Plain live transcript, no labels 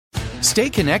Stay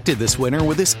connected this winter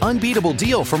with this unbeatable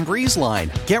deal from BreezeLine.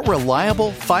 Get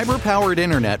reliable, fiber-powered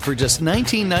internet for just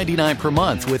 $19.99 per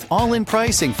month with all-in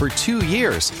pricing for 2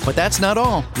 years. But that's not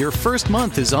all. Your first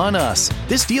month is on us.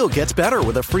 This deal gets better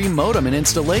with a free modem and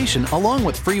installation, along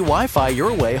with free Wi-Fi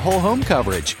your way whole home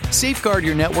coverage. Safeguard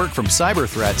your network from cyber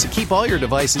threats and keep all your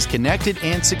devices connected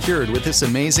and secured with this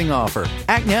amazing offer.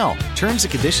 Act now. Terms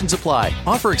and conditions apply.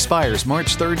 Offer expires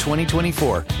March 3rd,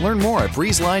 2024. Learn more at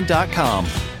breezeline.com.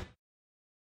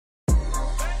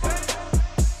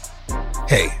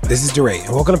 Hey, this is DeRay,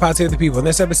 and welcome to Pod Save the People. In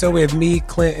this episode, we have me,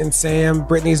 Clint, and Sam.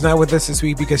 Brittany's not with us this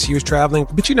week because she was traveling,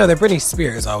 but you know that Brittany's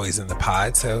spirit is always in the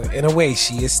pod, so in a way,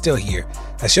 she is still here.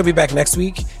 She'll be back next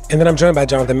week, and then I'm joined by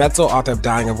Jonathan Metzl, author of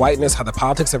Dying of Whiteness, How the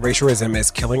Politics of Racialism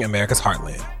is Killing America's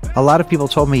Heartland. A lot of people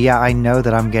told me, yeah, I know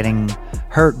that I'm getting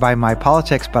hurt by my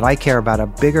politics, but I care about a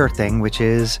bigger thing, which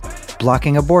is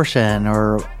blocking abortion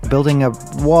or building a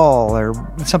wall or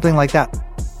something like that.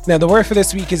 Now, the word for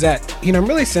this week is that, I'm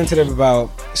really sensitive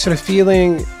about sort of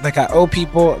feeling like I owe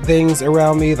people things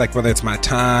around me, like whether it's my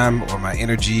time or my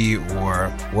energy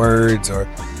or words or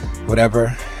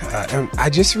whatever. And I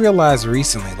just realized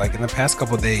recently, like in the past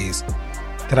couple of days,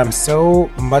 that I'm so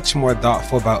much more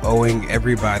thoughtful about owing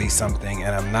everybody something,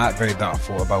 and I'm not very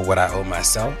thoughtful about what I owe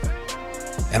myself.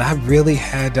 And I really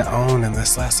had to own in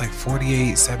this last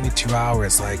 48, 72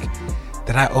 hours,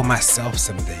 that I owe myself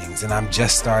some things, and I'm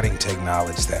just starting to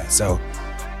acknowledge that. So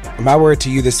my word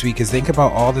to you this week is think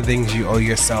about all the things you owe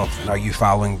yourself, and are you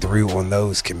following through on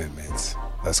those commitments?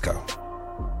 Let's go.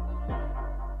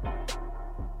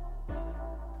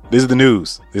 This is the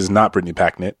news. This is not Brittany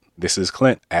Packnett. This is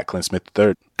Clint at Clint Smith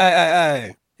III.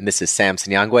 Aye. And this is Sam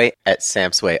Sinyangwe at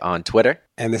Samsway on Twitter.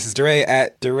 And this is DeRay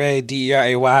at DeRay,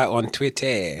 D-E-R-A-Y on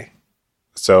Twitter.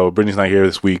 So Brittany's not here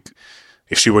this week.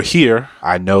 If she were here,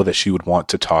 I know that she would want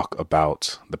to talk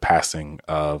about the passing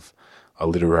of a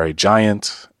literary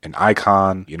giant, an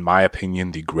icon, in my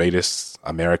opinion, the greatest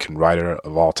American writer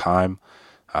of all time,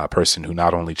 a person who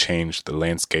not only changed the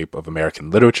landscape of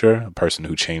American literature, a person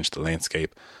who changed the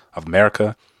landscape of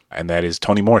America, and that is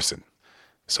Toni Morrison.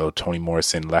 So Toni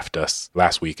Morrison left us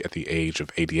last week at the age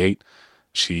of 88.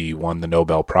 She won the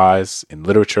Nobel Prize in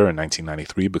Literature in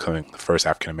 1993, becoming the first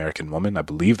African-American woman, I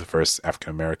believe the first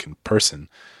African-American person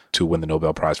to win the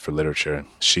Nobel Prize for Literature.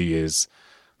 She is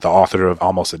the author of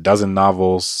almost a dozen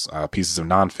novels, pieces of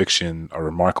nonfiction, a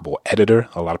remarkable editor.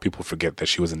 A lot of people forget that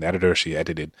she was an editor. She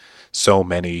edited so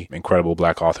many incredible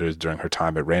Black authors during her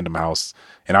time at Random House.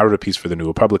 And I wrote a piece for the New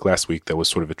Republic last week that was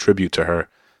sort of a tribute to her.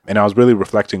 And I was really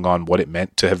reflecting on what it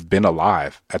meant to have been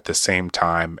alive at the same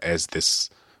time as this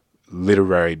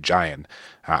literary giant.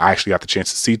 I actually got the chance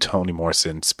to see Toni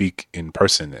Morrison speak in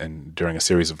person and during a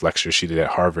series of lectures she did at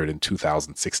Harvard in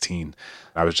 2016.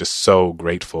 I was just so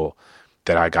grateful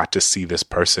that I got to see this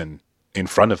person in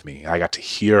front of me. I got to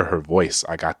hear her voice.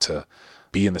 I got to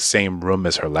be in the same room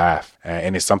as her laugh.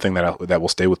 And it's something that will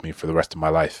stay with me for the rest of my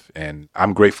life. And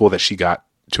I'm grateful that she got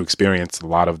to experience a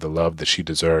lot of the love that she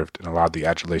deserved and a lot of the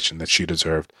adulation that she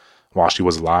deserved while she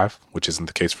was alive, which isn't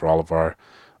the case for all of our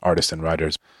artists and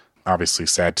writers. Obviously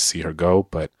sad to see her go,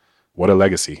 but what a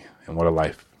legacy and what a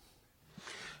life.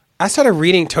 I started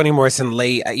reading Toni Morrison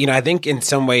late. I think in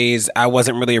some ways I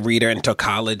wasn't really a reader until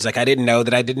college. I didn't know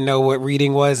that I didn't know what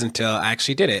reading was until I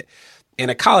actually did it.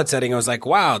 In a college setting, I was like,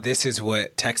 wow, this is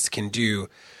what text can do.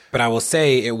 But I will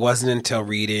say it wasn't until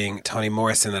reading Toni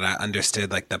Morrison that I understood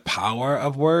the power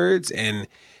of words. And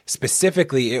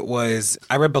specifically,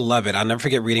 I read Beloved. I'll never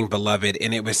forget reading Beloved.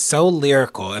 And it was so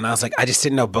lyrical. And I was like, I just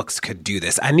didn't know books could do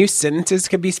this. I knew sentences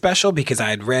could be special because I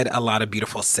had read a lot of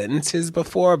beautiful sentences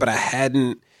before, but I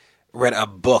hadn't read a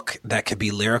book that could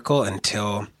be lyrical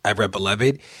until I read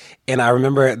Beloved. And I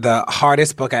remember the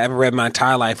hardest book I ever read my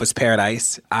entire life was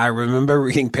Paradise. I remember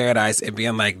reading Paradise and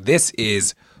being like, this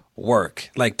is work.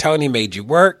 Toni made you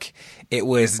work. It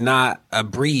was not a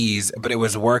breeze, but it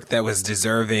was work that was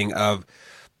deserving of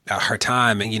her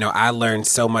time. And, I learned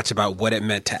so much about what it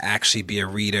meant to actually be a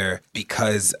reader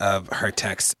because of her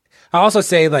text. I also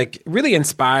say really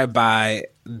inspired by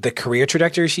the career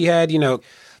trajectory she had.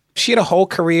 She had a whole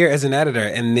career as an editor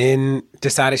and then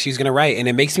decided she was going to write. And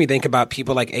it makes me think about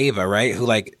people like Ava, right?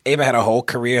 Who Ava had a whole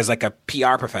career as a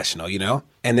PR professional,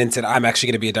 and then said, I'm actually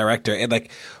going to be a director. It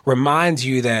reminds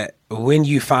you that when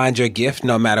you find your gift,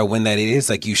 no matter when that is,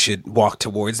 you should walk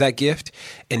towards that gift.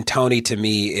 And Toni to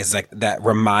me is that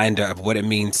reminder of what it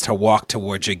means to walk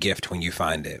towards your gift when you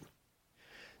find it.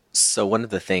 So one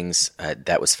of the things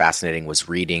that was fascinating was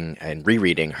reading and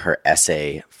rereading her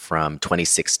essay from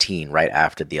 2016, right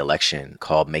after the election,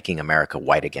 called Making America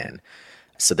White Again.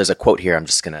 So there's a quote here. I'm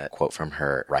just going to quote from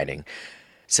her writing.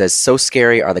 says, so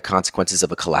scary are the consequences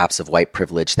of a collapse of white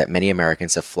privilege that many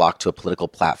Americans have flocked to a political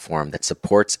platform that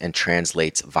supports and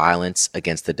translates violence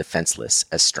against the defenseless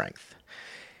as strength.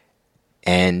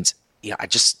 And I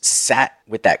just sat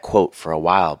with that quote for a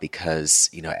while because,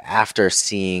 after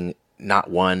seeing not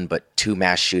one, but two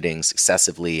mass shootings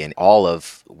successively and all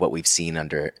of what we've seen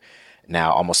under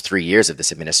now almost 3 years of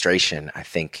this administration, I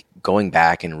think going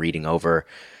back and reading over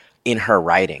in her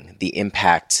writing the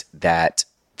impact that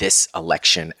this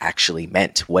election actually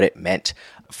meant, what it meant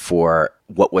for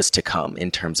what was to come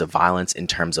in terms of violence, in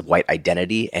terms of white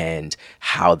identity, and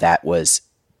how that was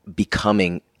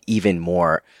becoming even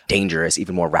more dangerous,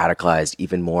 even more radicalized,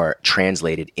 even more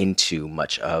translated into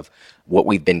much of what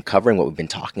we've been covering, what we've been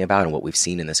talking about, and what we've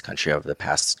seen in this country over the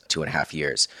past 2.5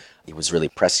 years. It was really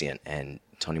prescient, and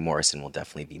Toni Morrison will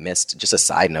definitely be missed. Just a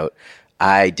side note,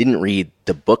 I didn't read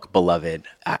the book Beloved.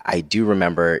 I do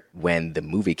remember when the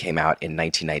movie came out in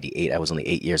 1998. I was only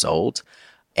 8 years old.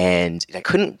 And I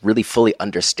couldn't really fully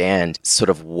understand sort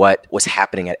of what was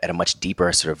happening at a much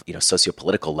deeper sort of,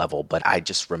 sociopolitical level. But I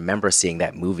just remember seeing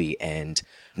that movie and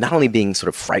not only being sort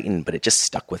of frightened, but it just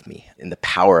stuck with me in the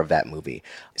power of that movie.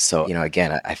 So,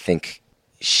 again, I think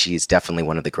she's definitely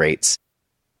one of the greats.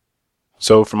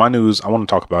 So for my news, I want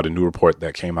to talk about a new report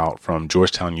that came out from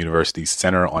Georgetown University's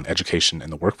Center on Education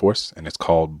and the Workforce, and it's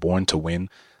called Born to Win,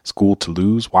 Schooled to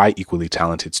Lose, Why Equally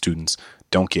Talented Students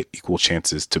Don't Get Equal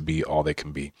Chances to Be All They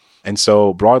Can Be. And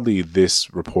so broadly,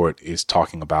 this report is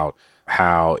talking about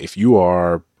how if you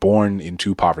are born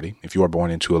into poverty, if you are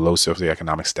born into a low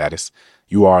socioeconomic status,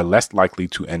 you are less likely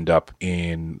to end up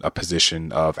in a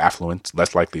position of affluence,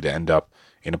 less likely to end up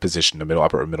in a position of middle,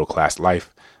 upper, or middle class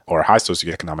life or high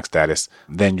socioeconomic status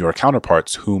than your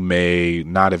counterparts who may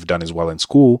not have done as well in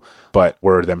school, but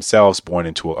were themselves born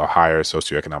into a higher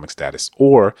socioeconomic status.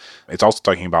 Or it's also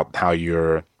talking about how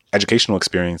your educational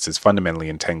experience is fundamentally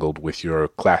entangled with your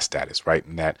class status, right?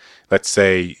 And that, let's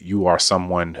say you are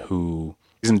someone who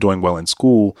isn't doing well in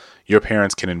school, your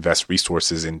parents can invest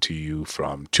resources into you,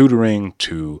 from tutoring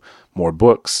to more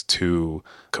books to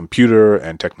computer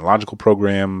and technological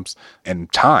programs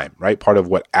and time, right? Part of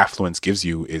what affluence gives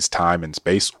you is time and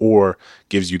space, or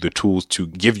gives you the tools to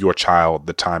give your child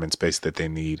the time and space that they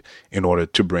need in order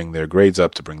to bring their grades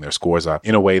up, to bring their scores up,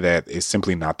 in a way that is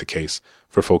simply not the case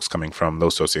for folks coming from low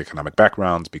socioeconomic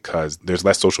backgrounds, because there's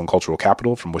less social and cultural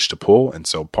capital from which to pull. And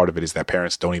so part of it is that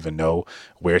parents don't even know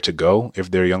where to go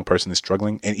if their young person is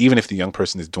struggling. And even if the young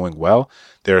person is doing well,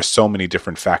 there are so many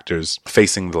different factors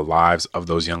facing the lives of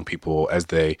those young people as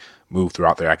they move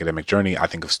throughout their academic journey. I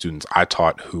think of students I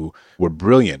taught who were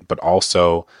brilliant, but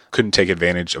also couldn't take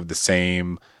advantage of the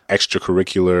same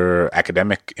extracurricular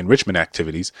academic enrichment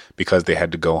activities because they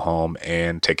had to go home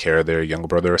and take care of their younger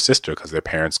brother or sister because their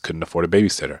parents couldn't afford a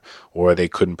babysitter, or they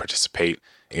couldn't participate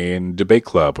in debate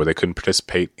club, or they couldn't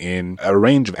participate in a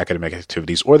range of academic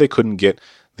activities, or they couldn't get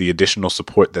the additional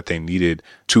support that they needed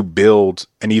to build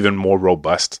an even more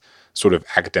robust sort of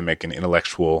academic and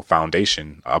intellectual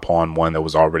foundation upon one that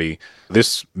was already.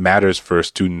 This matters for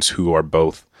students who are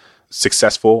both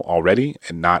successful already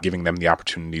and not giving them the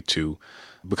opportunity to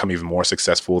become even more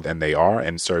successful than they are,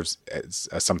 and serves as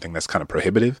something that's kind of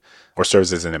prohibitive, or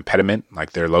serves as an impediment,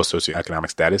 like their low socioeconomic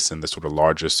status and the sort of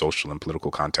larger social and political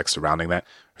context surrounding that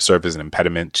serve as an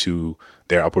impediment to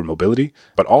their upward mobility.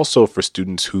 But also for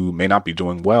students who may not be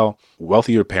doing well,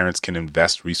 wealthier parents can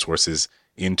invest resources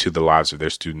into the lives of their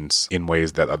students in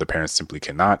ways that other parents simply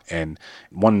cannot. And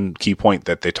one key point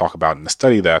that they talk about in the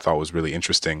study that I thought was really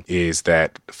interesting is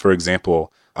that, for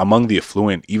example, among the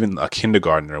affluent, even a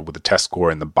kindergartner with a test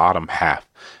score in the bottom half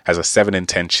has a 7 in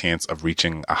 10 chance of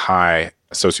reaching a high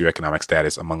socioeconomic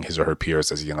status among his or her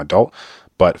peers as a young adult.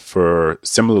 But for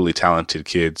similarly talented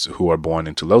kids who are born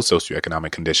into low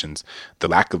socioeconomic conditions, the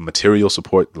lack of material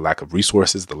support, the lack of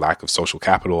resources, the lack of social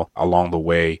capital along the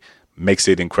way makes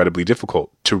it incredibly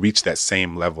difficult to reach that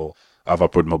same level of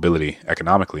upward mobility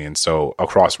economically. And so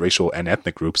across racial and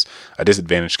ethnic groups, a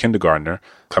disadvantaged kindergartner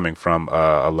coming from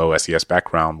a low SES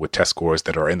background with test scores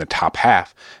that are in the top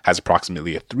half has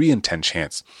approximately a 3 in 10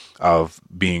 chance of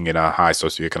being in a high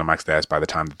socioeconomic status by the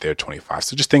time that they're 25.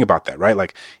 So just think about that, right?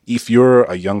 Like, if you're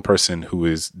a young person who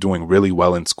is doing really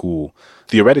well in school,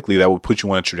 theoretically, that would put you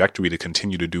on a trajectory to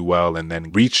continue to do well and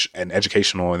then reach an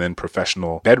educational and then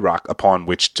professional bedrock upon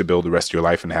which to build the rest of your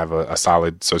life and have a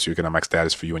solid socioeconomic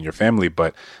status for you and your family.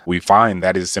 But we find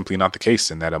that is simply not the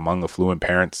case, and that among affluent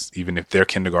parents, even if their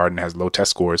kindergarten has low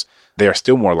test scores, they are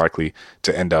still more likely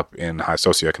to end up in high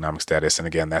socioeconomic status. And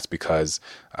again, that's because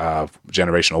of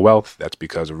generational wealth. That's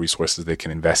because of resources they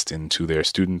can invest into their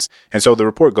students. And so the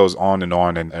report goes on,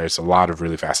 and there's a lot of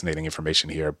really fascinating information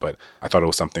here, but I thought it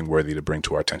was something worthy to bring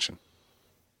to our attention.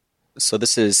 So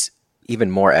this is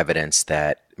even more evidence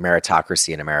that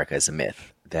meritocracy in America is a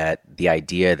myth, that the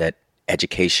idea that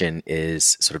education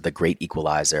is sort of the great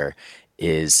equalizer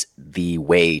is the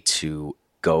way to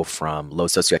go from low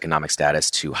socioeconomic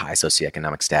status to high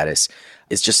socioeconomic status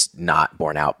is just not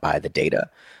borne out by the data.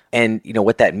 And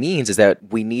what that means is that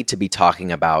we need to be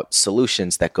talking about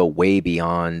solutions that go way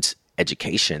beyond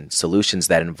education, solutions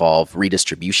that involve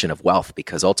redistribution of wealth,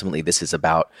 because ultimately this is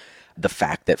about the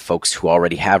fact that folks who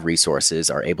already have resources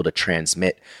are able to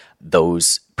transmit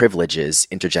those privileges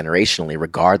intergenerationally,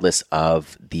 regardless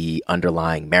of the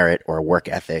underlying merit or work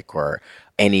ethic or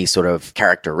any sort of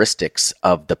characteristics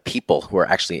of the people who are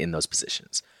actually in those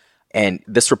positions. And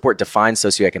this report defines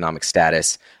socioeconomic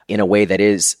status in a way that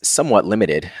is somewhat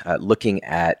limited, looking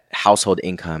at household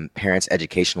income, parents'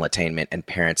 educational attainment, and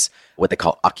parents' what they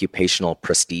call occupational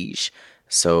prestige.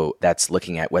 So that's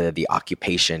looking at whether the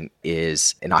occupation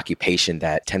is an occupation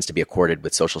that tends to be accorded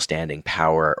with social standing,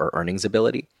 power, or earnings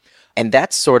ability. And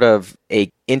that's sort of an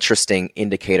interesting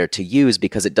indicator to use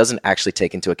because it doesn't actually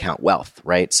take into account wealth,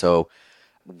 right? So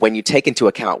when you take into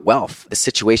account wealth, the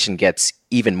situation gets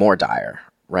even more dire,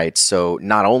 right? So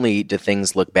not only do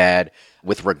things look bad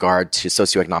with regard to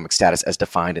socioeconomic status as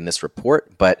defined in this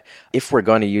report, but if we're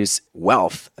going to use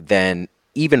wealth, then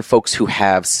even folks who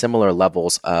have similar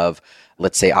levels of,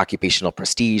 let's say, occupational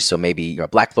prestige, so maybe you're a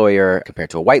black lawyer compared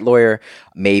to a white lawyer,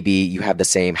 maybe you have the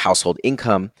same household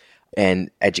income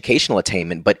and educational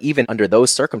attainment, but even under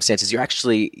those circumstances, you're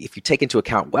actually, if you take into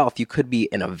account wealth, you could be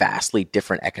in a vastly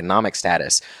different economic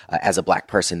status as a black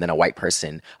person than a white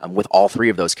person, with all three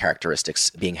of those characteristics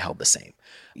being held the same.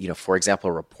 For example,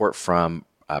 a report from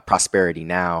Prosperity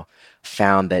Now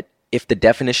found that if the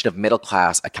definition of middle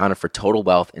class accounted for total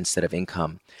wealth instead of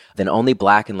income, then only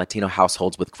Black and Latino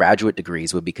households with graduate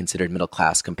degrees would be considered middle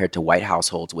class compared to white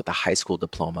households with a high school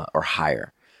diploma or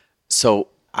higher. So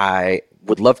I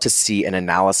would love to see an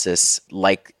analysis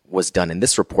like was done in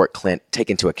this report, Clint, take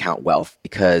into account wealth,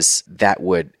 because that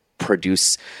would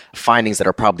produce findings that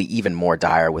are probably even more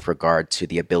dire with regard to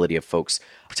the ability of folks,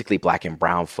 particularly Black and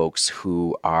brown folks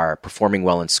who are performing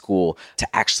well in school, to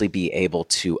actually be able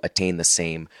to attain the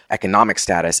same economic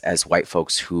status as white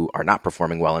folks who are not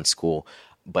performing well in school,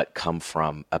 but come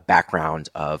from a background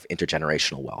of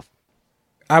intergenerational wealth.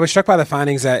 I was struck by the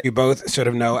findings that you both sort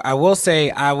of know. I will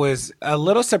say I was a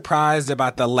little surprised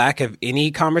about the lack of any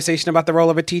conversation about the role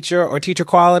of a teacher or teacher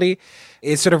quality.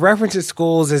 It sort of references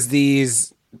schools as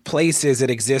these places that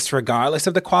exist regardless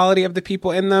of the quality of the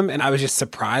people in them. And I was just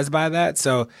surprised by that.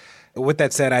 So with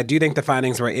that said, I do think the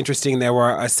findings were interesting. There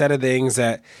were a set of things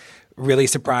that really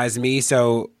surprised me.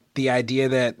 So the idea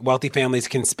that wealthy families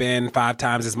can spend 5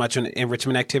 times as much on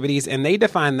enrichment activities, and they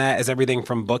define that as everything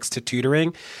from books to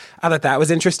tutoring. I thought that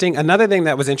was interesting. Another thing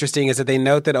that was interesting is that they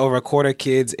note that over a quarter of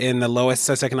kids in the lowest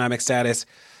socioeconomic status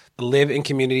live in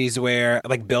communities where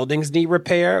buildings need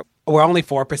repair, where only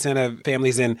 4% of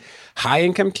families in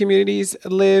high-income communities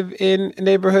live in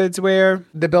neighborhoods where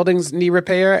the buildings need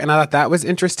repair. And I thought that was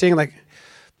interesting.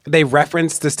 They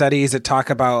referenced the studies that talk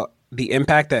about the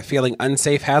impact that feeling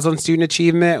unsafe has on student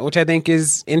achievement, which I think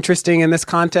is interesting in this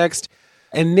context.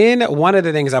 And then one of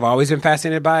the things I've always been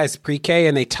fascinated by is pre-K,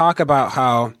 and they talk about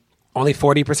how only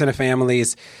 40% of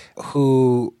families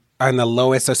who are in the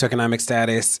lowest socioeconomic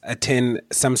status attend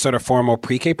some sort of formal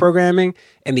pre-K programming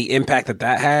and the impact that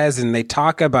that has. And they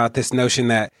talk about this notion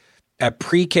that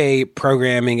pre-K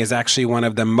programming is actually one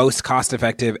of the most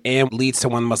cost-effective and leads to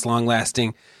one of the most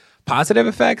long-lasting positive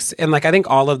effects. And I think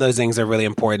all of those things are really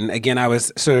important. Again, I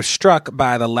was sort of struck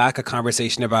by the lack of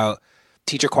conversation about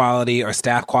teacher quality or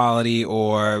staff quality,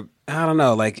 or I don't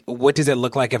know, what does it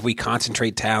look like if we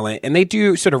concentrate talent? And they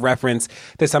do sort of reference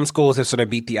that some schools have sort of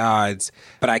beat the odds,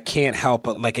 but I can't help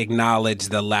but acknowledge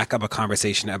the lack of a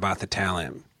conversation about the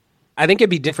talent. I think it'd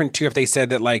be different too if they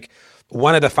said that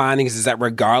one of the findings is that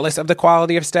regardless of the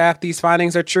quality of staff, these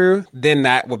findings are true. Then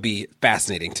that would be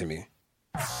fascinating to me.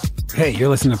 Hey, you're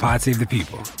listening to Pod Save the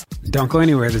People. Don't go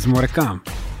anywhere. There's more to come.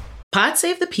 Pod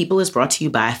Save the People is brought to you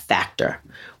by Factor.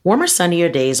 Warmer, sunnier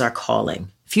days are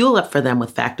calling. Fuel up for them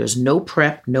with Factor's no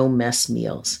prep, no mess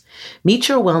meals. Meet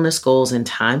your wellness goals in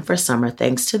time for summer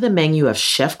thanks to the menu of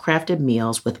chef-crafted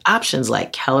meals with options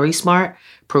like Calorie Smart,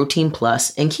 Protein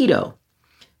Plus, and Keto.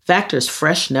 Factor's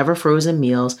fresh, never frozen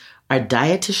meals are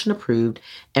dietitian approved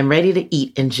and ready to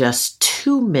eat in just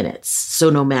 2 minutes. So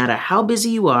no matter how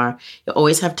busy you are, you'll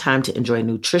always have time to enjoy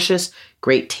nutritious,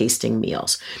 great tasting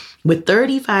meals. With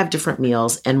 35 different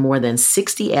meals and more than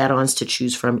 60 add-ons to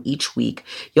choose from each week,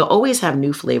 you'll always have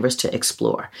new flavors to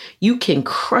explore. You can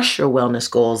crush your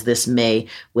wellness goals this May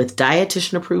with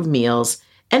dietitian approved meals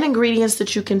and ingredients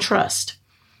that you can trust.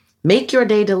 Make your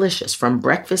day delicious from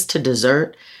breakfast to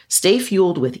dessert. Stay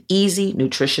fueled with easy,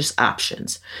 nutritious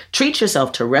options. Treat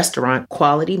yourself to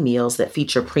restaurant-quality meals that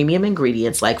feature premium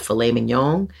ingredients like filet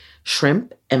mignon,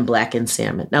 shrimp, and blackened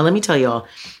salmon. Now, let me tell y'all,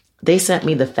 they sent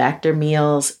me the Factor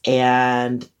meals,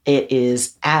 and it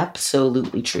is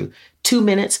absolutely true. 2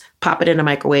 minutes, pop it in the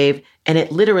microwave, and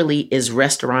it literally is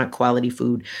restaurant quality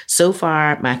food. So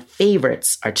far, my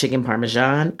favorites are chicken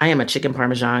parmesan. I am a chicken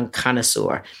parmesan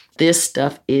connoisseur. This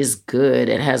stuff is good.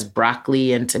 It has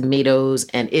broccoli and tomatoes,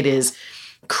 and it is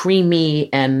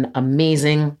creamy and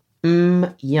amazing.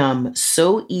 Yum.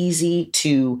 So easy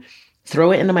to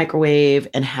throw it in the microwave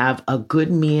and have a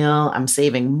good meal. I'm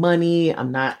saving money.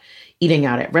 I'm not eating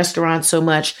out at restaurants so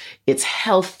much. It's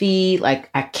healthy. Like,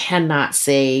 I cannot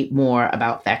say more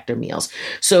about Factor meals.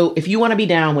 So if you want to be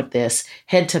down with this,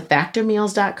 head to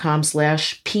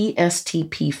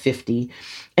factormeals.com/PSTP50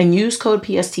 and use code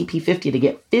PSTP50 to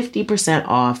get 50%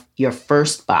 off your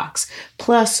first box,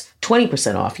 plus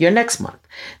 20% off your next month.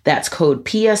 That's code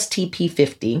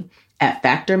PSTP50 at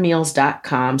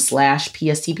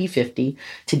factormeals.com/PSTP50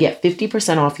 to get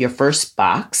 50% off your first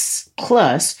box,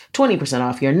 plus 20%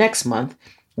 off your next month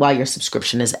while your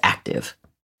subscription is active.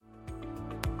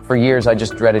 For years, I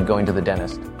just dreaded going to the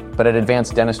dentist. But at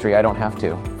Advanced Dentistry, I don't have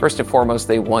to. First and foremost,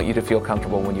 they want you to feel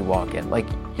comfortable when you walk in. Like,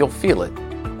 you'll feel it.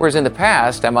 Whereas in the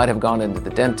past, I might have gone into the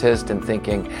dentist and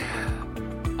thinking,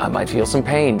 I might feel some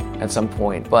pain at some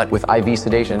point. But with IV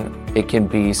sedation, it can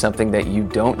be something that you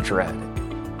don't dread.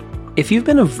 If you've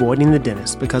been avoiding the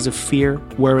dentist because of fear,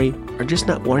 worry, or just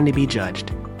not wanting to be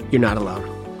judged, you're not alone.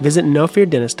 Visit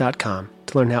NoFearDentist.com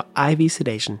to learn how IV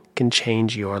sedation can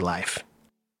change your life.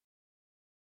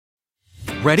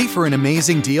 Ready for an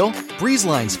amazing deal?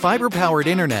 BreezeLine's fiber-powered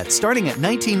internet starting at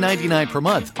 $19.99 per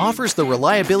month offers the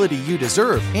reliability you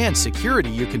deserve and security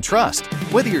you can trust.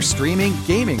 Whether you're streaming,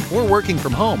 gaming, or working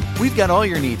from home, we've got all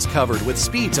your needs covered with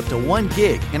speeds up to 1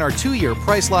 gig and our 2-year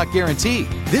price lock guarantee.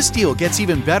 This deal gets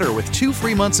even better with 2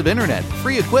 free months of internet,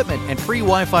 free equipment, and free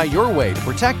Wi-Fi your way to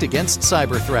protect against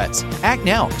cyber threats. Act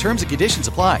now. Terms and conditions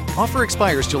apply. Offer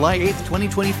expires July 8th,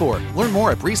 2024. Learn more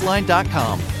at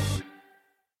breezeline.com.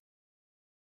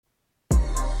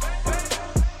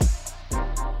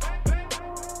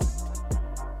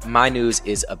 My news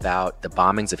is about the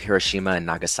bombings of Hiroshima and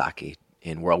Nagasaki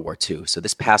in World War II. So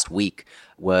this past week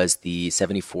was the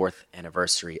 74th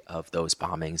anniversary of those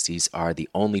bombings. These are the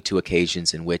only 2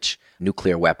 occasions in which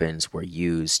nuclear weapons were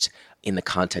used in the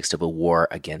context of a war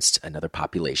against another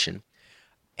population.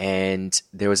 And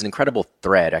there was an incredible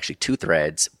thread, actually 2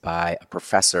 threads, by a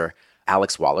professor,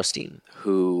 Alex Wallerstein,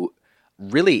 who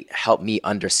really helped me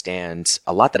understand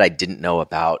a lot that I didn't know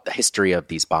about the history of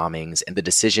these bombings and the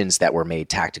decisions that were made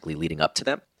tactically leading up to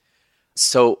them.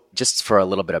 So just for a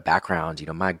little bit of background,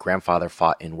 my grandfather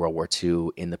fought in World War II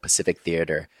in the Pacific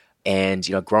Theater. And,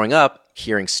 growing up,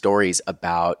 hearing stories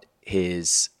about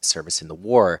his service in the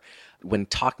war, when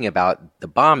talking about the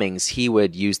bombings, he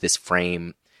would use this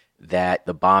frame that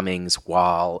the bombings,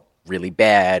 while really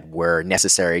bad, were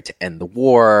necessary to end the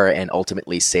war and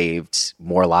ultimately saved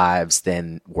more lives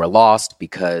than were lost,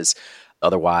 because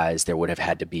otherwise there would have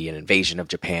had to be an invasion of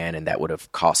Japan, and that would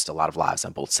have cost a lot of lives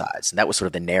on both sides. And that was sort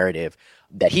of the narrative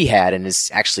that he had, and is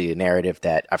actually a narrative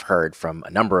that I've heard from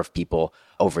a number of people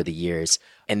over the years.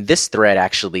 And this thread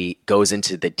actually goes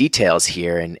into the details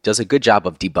here and does a good job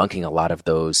of debunking a lot of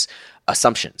those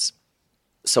assumptions.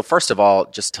 So first of all,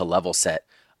 just to level set,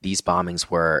 these bombings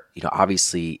were,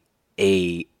 obviously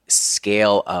a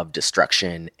scale of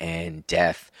destruction and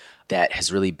death that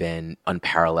has really been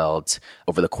unparalleled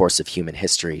over the course of human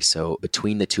history. So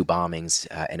between the 2 bombings,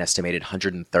 an estimated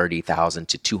 130,000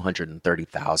 to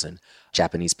 230,000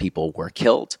 Japanese people were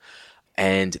killed.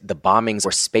 And the bombings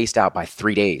were spaced out by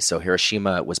 3 days. So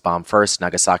Hiroshima was bombed first,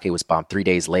 Nagasaki was bombed 3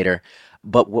 days later.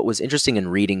 But what was interesting in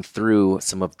reading through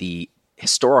some of the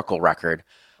historical record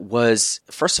was,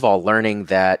 first of all, learning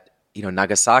that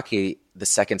Nagasaki, the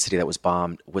second city that was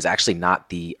bombed, was actually not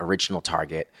the original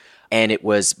target. And it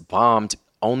was bombed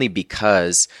only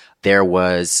because there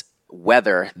was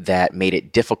weather that made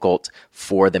it difficult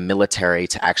for the military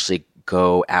to actually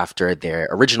go after their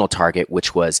original target,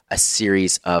 which was a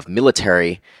series of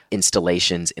military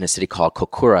installations in a city called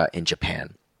Kokura in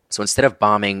Japan. So instead of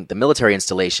bombing the military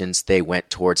installations, they went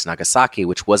towards Nagasaki,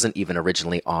 which wasn't even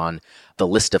originally on the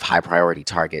list of high priority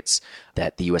targets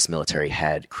that the U.S. military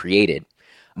had created.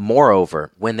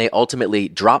 Moreover, when they ultimately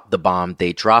dropped the bomb,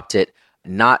 they dropped it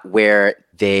not where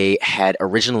they had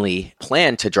originally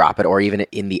planned to drop it, or even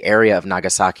in the area of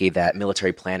Nagasaki that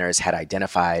military planners had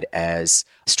identified as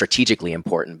strategically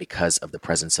important because of the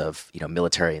presence of,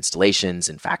 military installations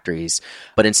and factories.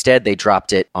 But instead, they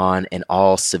dropped it on an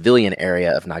all-civilian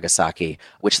area of Nagasaki,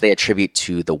 which they attribute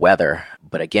to the weather.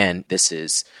 But again, this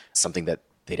is something that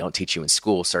they don't teach you in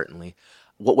school, certainly.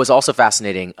 What was also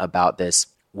fascinating about this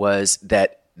was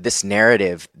that this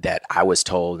narrative that I was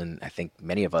told, and I think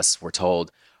many of us were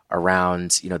told,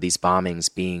 around these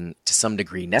bombings being to some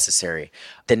degree necessary,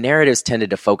 the narratives tended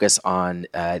to focus on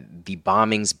the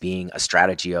bombings being a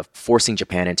strategy of forcing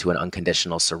Japan into an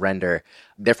unconditional surrender,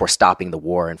 therefore stopping the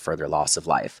war and further loss of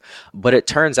life. But it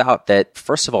turns out that,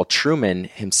 first of all, Truman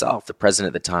himself, the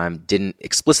president at the time, didn't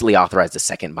explicitly authorize the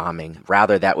second bombing.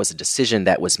 Rather, that was a decision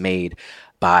that was made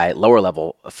by lower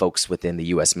level folks within the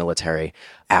U.S. military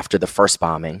after the first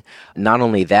bombing. Not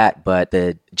only that, but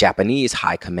the Japanese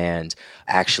high command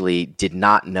actually did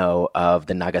not know of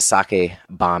the Nagasaki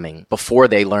bombing before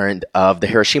they learned of the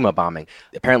Hiroshima bombing.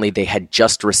 Apparently, they had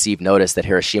just received notice that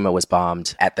Hiroshima was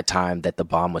bombed at the time that the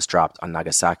bomb was dropped on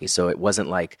Nagasaki. So it wasn't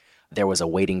like there was a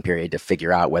waiting period to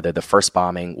figure out whether the first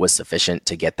bombing was sufficient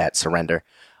to get that surrender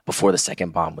before the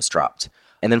second bomb was dropped.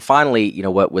 And then finally,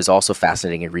 what was also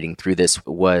fascinating in reading through this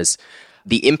was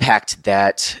the impact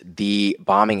that the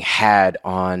bombing had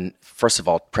on, first of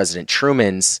all, President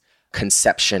Truman's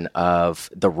conception of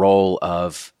the role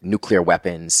of nuclear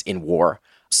weapons in war.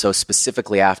 So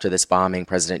specifically after this bombing,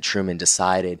 President Truman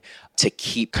decided to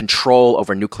keep control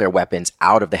over nuclear weapons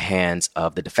out of the hands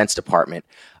of the Defense Department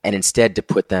and instead to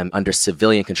put them under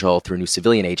civilian control through a new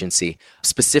civilian agency,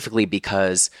 specifically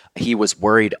because he was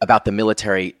worried about the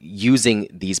military using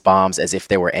these bombs as if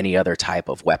they were any other type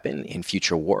of weapon in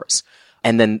future wars.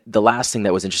 And then the last thing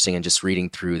that was interesting in just reading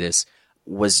through this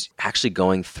was actually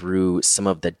going through some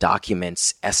of the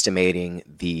documents estimating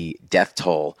the death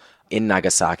toll in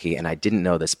Nagasaki. And I didn't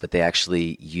know this, but they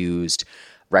actually used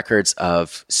records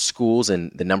of schools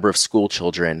and the number of school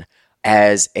children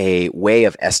as a way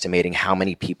of estimating how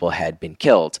many people had been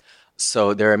killed.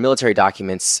 So there are military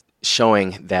documents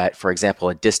showing that, for example,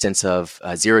 a distance of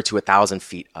 0 to 1,000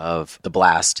 feet of the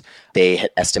blast, they had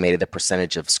estimated the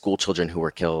percentage of school children who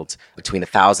were killed. Between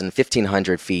 1,000 and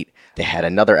 1,500 feet, they had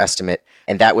another estimate.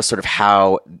 And that was sort of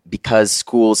how, because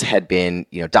schools had been,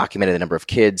 documented, the number of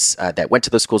kids that went to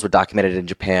those schools were documented in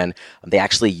Japan, they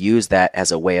actually used that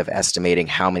as a way of estimating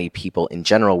how many people in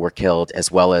general were killed,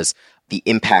 as well as the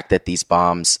impact that these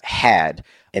bombs had.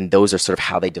 And those are sort of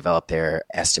how they developed their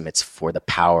estimates for the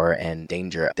power and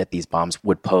danger that these bombs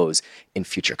would pose in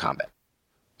future combat.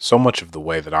 So much of the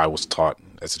way that I was taught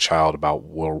as a child about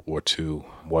World War II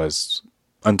was,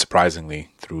 unsurprisingly,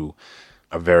 through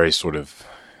a very sort of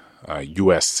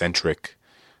U.S.-centric,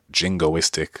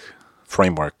 jingoistic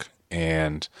framework.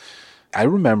 And I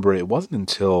remember it wasn't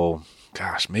until,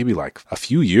 maybe like a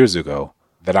few years ago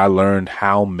that I learned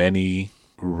how many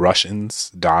Russians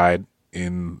died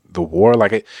in the war.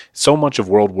 So much of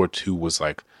World War II was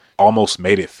almost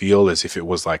made it feel as if it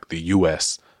was like the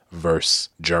U.S. versus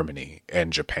Germany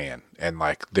and Japan. And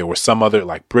there were some other,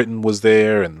 Britain was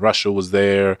there and Russia was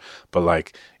there,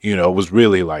 but it was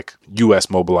really U.S.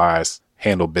 mobilized,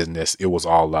 handle business. It was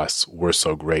all us. We're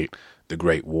so great. The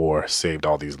Great War saved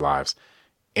all these lives.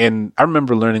 And I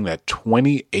remember learning that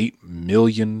 28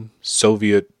 million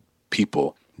Soviet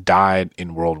people died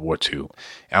in World War II. And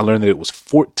I learned that it was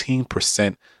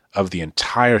 14% of the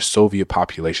entire Soviet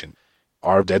population.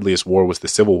 Our deadliest war was the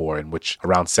Civil War, in which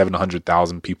around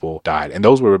 700,000 people died. And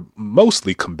those were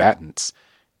mostly combatants.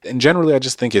 And generally, I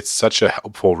just think it's such a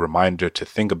helpful reminder to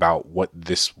think about what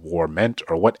this war meant,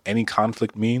 or what any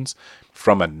conflict means,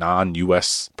 from a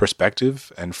non-U.S.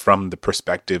 perspective and from the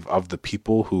perspective of the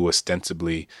people who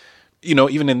ostensibly,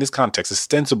 even in this context,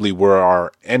 ostensibly were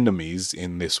our enemies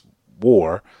in this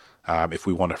war, if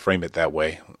we want to frame it that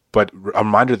way. But a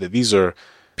reminder that these are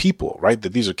people, right?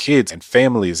 That these are kids and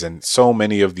families, and so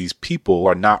many of these people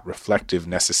are not reflective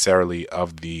necessarily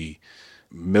of the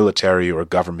military or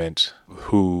government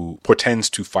who pretends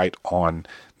to fight on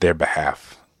their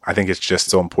behalf. I think it's just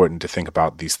so important to think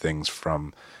about these things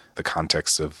from the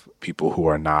context of people who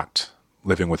are not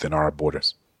living within our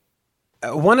borders.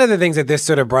 One of the things that this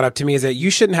sort of brought up to me is that you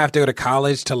shouldn't have to go to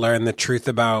college to learn the truth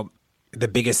about the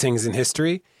biggest things in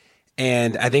history.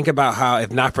 And I think about how,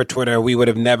 if not for Twitter, we would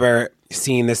have never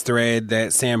seen this thread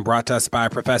that Sam brought to us by a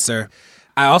professor.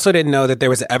 I also didn't know that there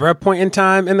was ever a point in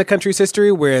time in the country's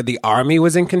history where the army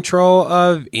was in control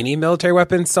of any military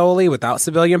weapons solely without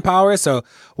civilian power. So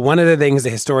one of the things the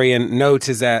historian notes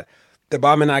is that the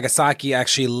bomb in Nagasaki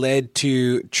actually led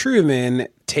to Truman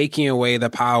taking away the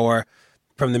power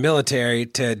from the military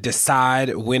to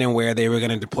decide when and where they were going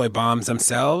to deploy bombs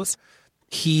themselves.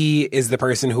 He is the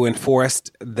person who enforced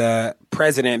the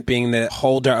president being the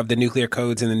holder of the nuclear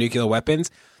codes and the nuclear weapons.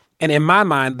 And in my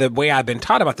mind, the way I've been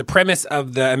taught about the premise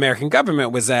of the American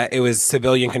government was that it was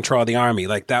civilian control of the army.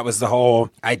 Like, that was the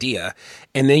whole idea.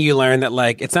 And then you learn that,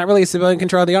 like, it's not really civilian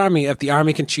control of the army if the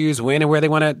army can choose when and where they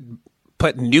want to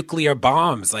put nuclear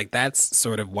bombs. Like, that's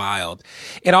sort of wild.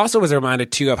 It also was a reminder,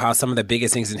 too, of how some of the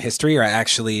biggest things in history are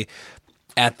actually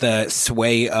at the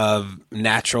sway of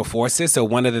natural forces. So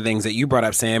one of the things that you brought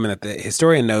up, Sam, and that the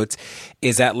historian notes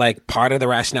is that, like, part of the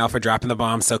rationale for dropping the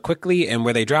bomb so quickly and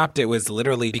where they dropped it was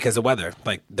literally because of weather.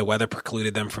 Like, the weather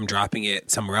precluded them from dropping it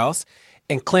somewhere else.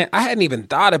 And Clint, I hadn't even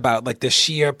thought about, like, the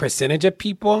sheer percentage of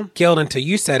people killed until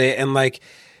you said it. And, like,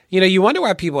 you know, you wonder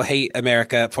why people hate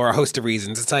America for a host of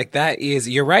reasons. It's like,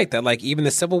 you're right, that, like, even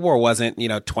the Civil War wasn't,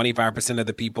 25% of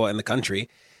the people in the country.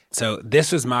 So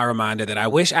this was my reminder that I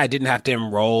wish I didn't have to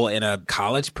enroll in a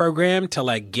college program to,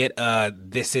 like, get a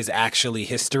This Is Actually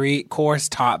History course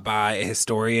taught by a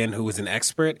historian who was an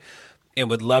expert, and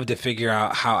would love to figure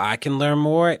out how I can learn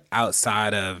more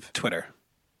outside of Twitter.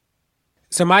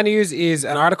 So my news is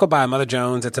an article by Mother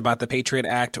Jones. It's about the Patriot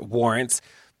Act warrants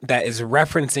that is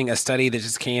referencing a study that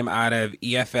just came out of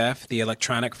EFF, the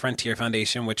Electronic Frontier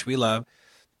Foundation, which we love.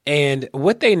 And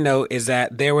what they note is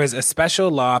that there was a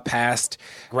special law passed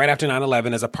right after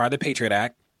 9/11 as a part of the Patriot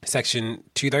Act, Section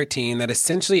 213, that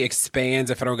essentially expands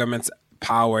the federal government's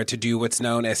power to do what's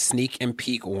known as sneak and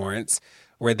peek warrants,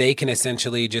 where they can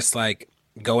essentially just, like,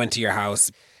 go into your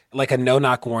house, like a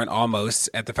no-knock warrant almost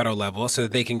at the federal level, so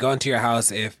that they can go into your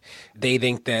house if they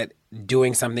think that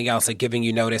doing something else, like giving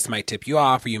you notice, might tip you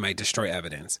off or you might destroy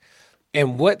evidence.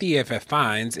 And what the EFF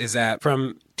finds is that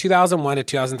from 2001 to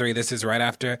 2003, this is right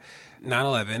after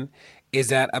 9/11, is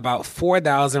that about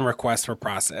 4,000 requests were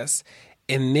processed.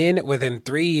 And then within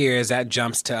 3 years, that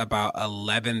jumps to about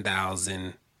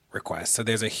 11,000 requests. So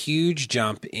there's a huge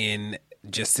jump in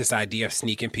just this idea of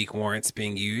sneak and peek warrants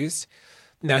being used.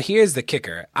 Now, here's the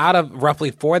kicker. Out of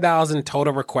roughly 4,000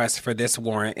 total requests for this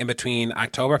warrant in between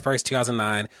October 1st,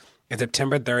 2009 and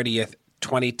September 30th,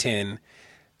 2010,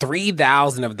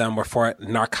 3,000 of them were for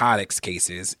narcotics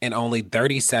cases, and only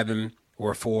 37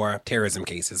 were for terrorism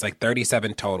cases, like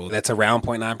 37 total. That's around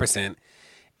 0.9%.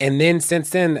 And then since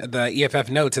then, the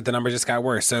EFF notes that the number just got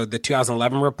worse. So the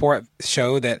 2011 report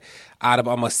showed that out of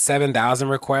almost 7,000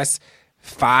 requests,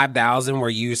 5,000 were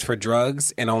used for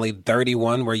drugs, and only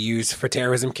 31 were used for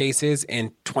terrorism cases.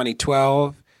 In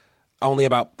 2012, only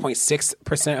about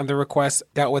 0.6% of the requests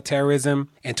dealt with terrorism.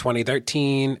 In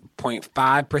 2013,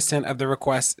 0.5% of the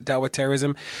requests dealt with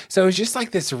terrorism. So it's just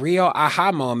like this real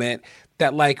aha moment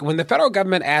that, like, when the federal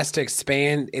government asks to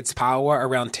expand its power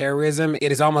around terrorism,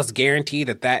 it is almost guaranteed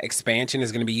that that expansion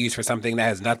is going to be used for something that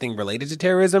has nothing related to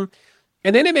terrorism.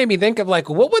 And then it made me think of,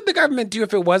 like, what would the government do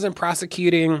if it wasn't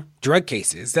prosecuting drug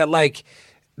cases? That, like,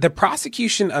 the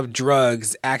prosecution of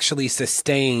drugs actually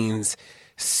sustains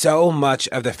so much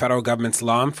of the federal government's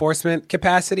law enforcement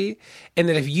capacity. And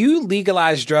that if you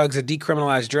legalize drugs or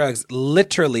decriminalize drugs,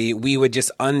 literally we would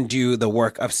just undo the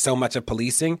work of so much of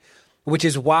policing, which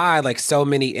is why, like, so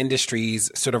many industries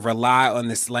sort of rely on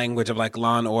this language of, like,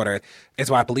 law and order.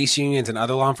 It's why police unions and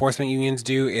other law enforcement unions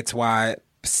do. It's why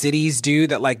cities do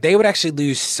that. Like, they would actually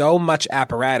lose so much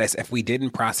apparatus if we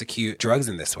didn't prosecute drugs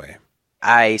in this way.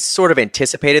 I sort of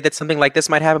anticipated that something like this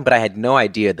might happen, but I had no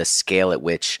idea the scale at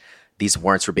which these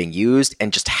warrants were being used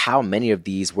and just how many of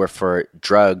these were for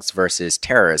drugs versus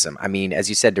terrorism. I mean, as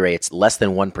you said, DeRay, it's less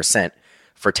than 1%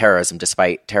 for terrorism,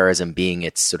 despite terrorism being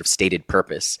its sort of stated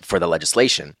purpose for the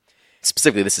legislation.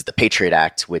 Specifically, this is the Patriot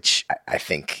Act, which I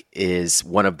think is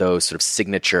one of those sort of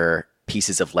signature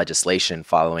pieces of legislation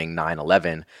following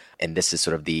 9/11. And this is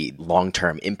sort of the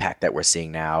long-term impact that we're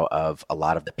seeing now of a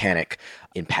lot of the panic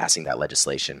in passing that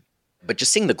legislation. But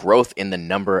just seeing the growth in the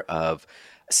number of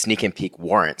sneak and peek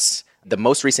warrants. The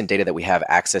most recent data that we have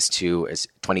access to is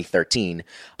 2013,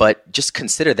 but just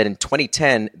consider that in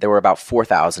 2010, there were about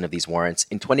 4,000 of these warrants.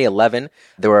 In 2011,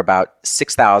 there were about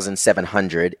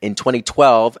 6,700. In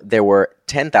 2012, there were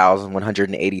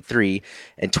 10,183.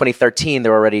 In 2013,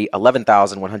 there were already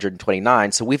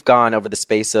 11,129. So we've gone over the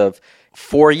space of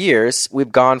 4 years,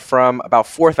 we've gone from about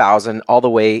 4,000 all the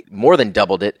way, more than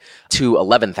doubled it, to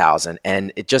 11,000.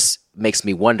 And it just makes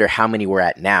me wonder how many we're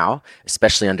at now,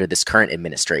 especially under this current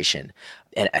administration.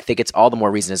 And I think it's all the more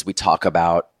reason as we talk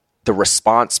about the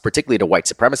response, particularly to white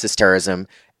supremacist terrorism,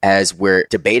 as we're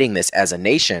debating this as a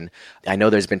nation. I know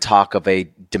there's been talk of a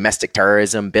domestic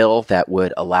terrorism bill that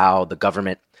would allow the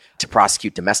government to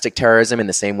prosecute domestic terrorism in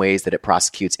the same ways that it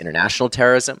prosecutes international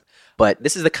terrorism. But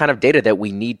this is the kind of data that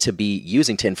we need to be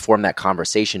using to inform that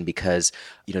conversation because,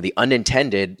 the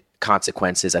unintended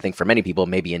consequences, I think for many people,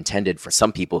 may be intended for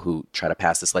some people who try to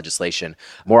pass this legislation.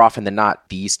 More often than not,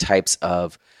 these types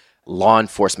of law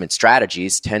enforcement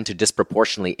strategies tend to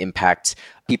disproportionately impact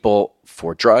people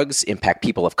for drugs, impact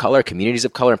people of color, communities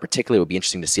of color in particular. It would be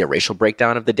interesting to see a racial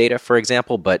breakdown of the data, for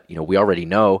example. But, we already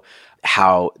know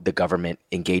how the government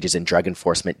engages in drug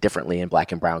enforcement differently in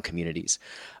Black and brown communities.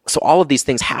 So all of these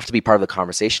things have to be part of the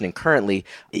conversation. And currently,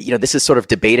 this is sort of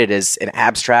debated as an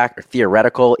abstract or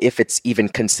theoretical, if it's even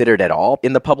considered at all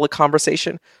in the public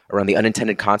conversation around the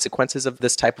unintended consequences of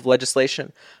this type of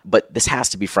legislation. But this has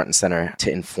to be front and center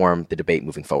to inform the debate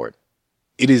moving forward.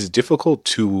 It is difficult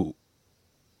to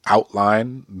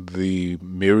outline the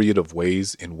myriad of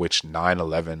ways in which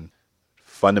 9/11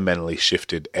 fundamentally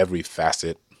shifted every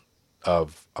facet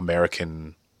of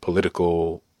American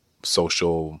political,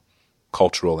 social,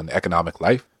 cultural, and economic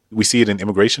life. We see it in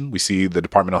immigration. We see the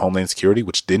Department of Homeland Security,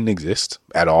 which didn't exist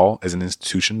at all as an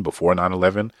institution before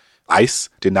 9/11. ICE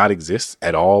did not exist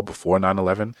at all before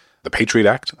 9/11. The Patriot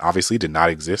Act obviously did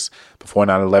not exist before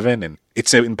 9/11. And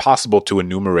it's impossible to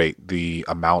enumerate the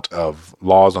amount of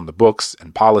laws on the books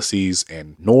and policies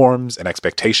and norms and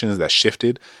expectations that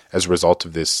shifted as a result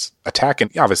of this attack. And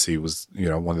obviously it was,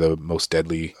 one of the most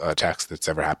deadly attacks that's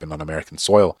ever happened on American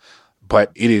soil.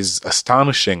 But it is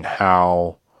astonishing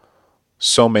how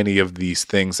so many of these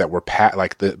things that were passed,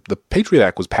 like the Patriot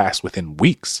Act was passed within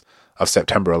weeks of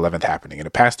September 11th happening, and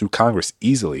it passed through Congress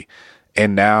easily.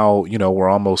 And now, we're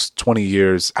almost 20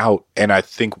 years out. And I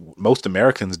think most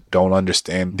Americans don't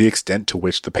understand the extent to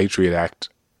which the Patriot Act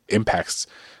impacts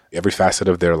every facet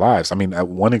of their lives. I mean,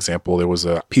 one example, there was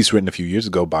a piece written a few years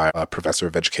ago by a professor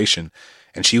of education,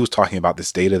 and she was talking about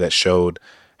this data that showed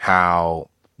how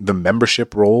the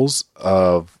membership rolls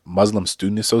of Muslim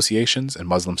student associations and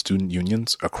Muslim student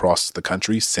unions across the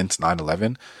country since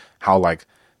 9/11, how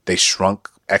they shrunk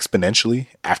exponentially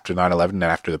after 9/11 and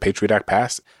after the Patriot Act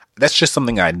passed. That's just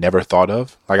something I never thought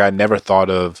of. I never thought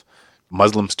of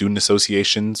Muslim student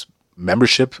associations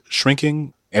membership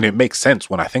shrinking. And it makes sense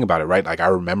when I think about it, right? I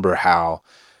remember how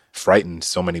frightened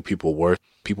so many people were.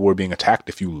 People were being attacked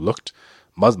if you looked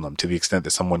Muslim, to the extent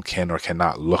that someone can or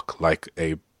cannot look like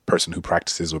a person who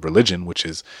practices a religion, which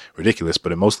is ridiculous,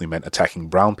 but it mostly meant attacking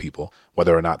brown people,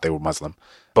 whether or not they were Muslim.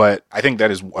 But I think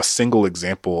that is a single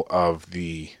example of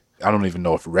I don't even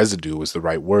know if residue is the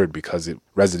right word, because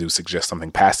residue suggests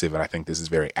something passive, and I think this is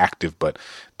very active. But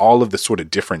all of the sort of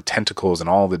different tentacles and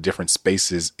all the different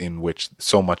spaces in which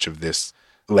so much of this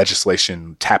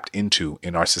legislation tapped into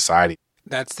in our society.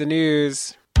 That's the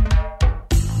news.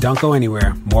 Don't go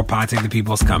anywhere. More Pod Save the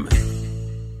People is coming.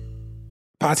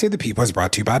 Pod Save the People is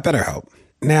brought to you by BetterHelp.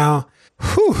 Now,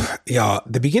 y'all,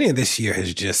 the beginning of this year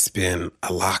has just been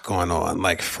a lot going on,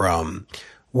 from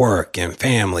work and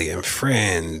family and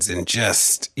friends, and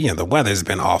just, the weather's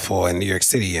been awful in New York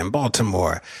City and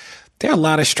Baltimore. There are a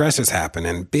lot of stressors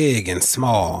happening, big and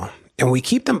small. And when we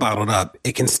keep them bottled up,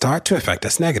 it can start to affect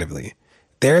us negatively.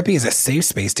 Therapy is a safe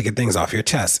space to get things off your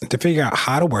chest and to figure out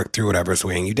how to work through whatever's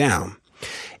weighing you down.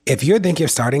 If you're thinking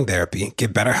of starting therapy,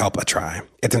 give BetterHelp a try.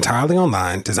 It's entirely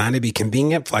online, designed to be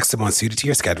convenient, flexible, and suited to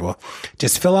your schedule.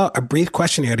 Just fill out a brief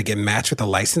questionnaire to get matched with a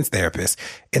licensed therapist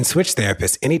and switch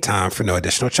therapists anytime for no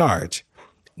additional charge.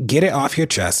 Get it off your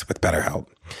chest with BetterHelp.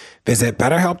 Visit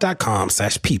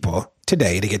BetterHelp.com/people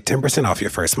today to get 10% off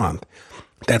your first month.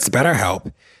 That's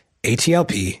BetterHelp,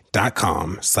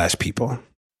 HELP.com/people.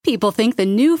 People think the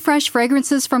new fresh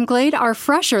fragrances from Glade are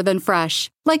fresher than fresh,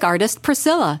 like artist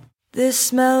Priscilla. This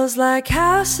smells like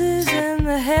houses in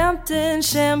the Hamptons,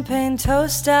 champagne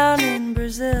toast down in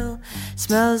Brazil.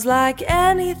 Smells like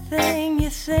anything you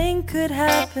think could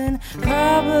happen,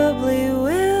 probably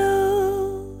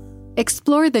will.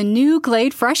 Explore the new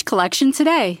Glade Fresh collection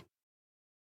today.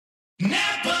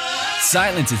 Napa!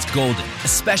 Silence is golden,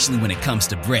 especially when it comes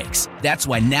to brakes. That's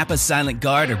why Napa Silent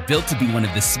Guard are built to be one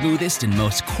of the smoothest and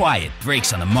most quiet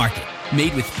brakes on the market.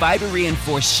 Made with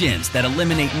fiber-reinforced shims that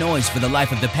eliminate noise for the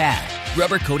life of the pad,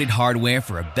 rubber-coated hardware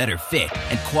for a better fit,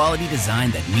 and quality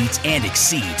design that meets and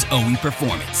exceeds OE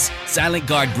performance. Silent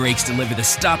Guard brakes deliver the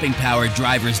stopping power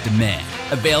drivers demand.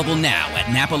 Available now at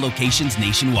Napa locations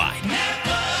nationwide.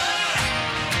 Napa!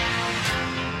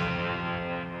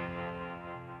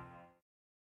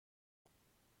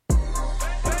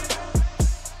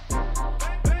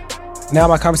 Now,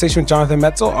 my conversation with Jonathan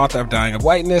Metzl, author of Dying of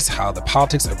Whiteness, How the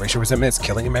Politics of Racial Resentment is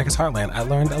Killing America's Heartland. I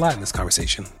learned a lot in this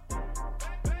conversation.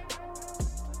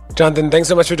 Jonathan, thanks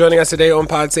so much for joining us today on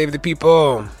Pod Save the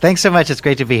People. Thanks so much. It's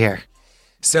great to be here.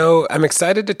 So I'm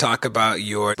excited to talk about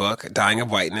your book, Dying of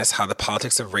Whiteness, How the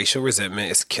Politics of Racial Resentment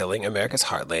is Killing America's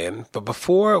Heartland. But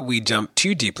before we jump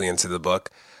too deeply into the book,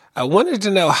 I wanted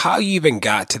to know how you even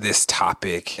got to this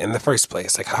topic in the first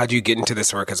place. Like, how did you get into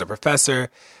this work as a professor,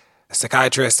 a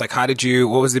psychiatrist? Like,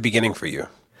 what was the beginning for you?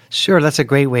 Sure, that's a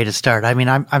great way to start. I mean,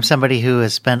 I'm somebody who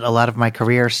has spent a lot of my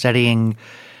career studying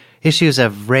issues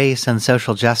of race and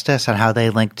social justice and how they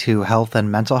link to health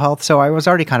and mental health. So I was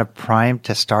already kind of primed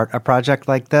to start a project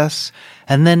like this.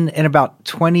 And then in about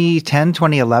 2010,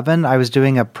 2011, I was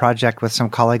doing a project with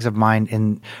some colleagues of mine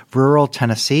in rural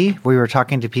Tennessee. We were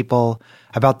talking to people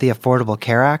about the Affordable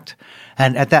Care Act.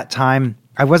 And at that time,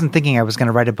 I wasn't thinking I was going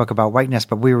to write a book about whiteness,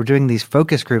 but we were doing these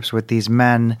focus groups with these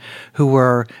men who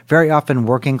were very often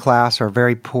working class or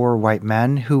very poor white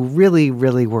men who really,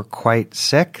 really were quite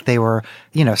sick. They were,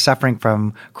 suffering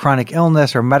from chronic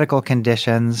illness or medical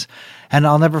conditions. And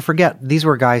I'll never forget, these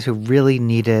were guys who really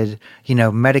needed,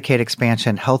 Medicaid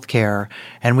expansion, healthcare.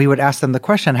 And we would ask them the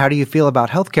question, how do you feel about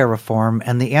healthcare reform?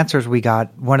 And the answers we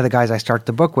got, one of the guys I start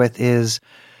the book with is,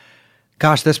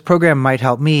 gosh, this program might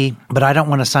help me, but I don't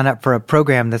want to sign up for a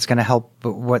program that's going to help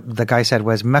what the guy said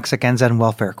was Mexicans and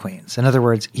welfare queens. In other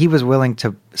words, he was willing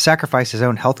to sacrifice his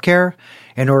own health care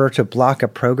in order to block a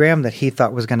program that he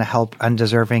thought was going to help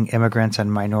undeserving immigrants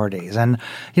and minorities. And,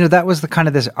 that was the kind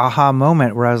of this aha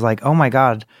moment where I was like, oh my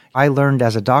God, I learned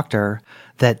as a doctor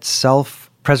that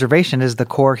self-preservation is the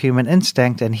core human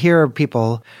instinct. And here are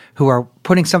people who are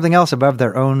putting something else above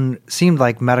their own, seemed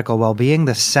like medical well-being,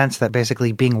 the sense that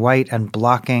basically being white and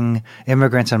blocking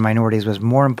immigrants and minorities was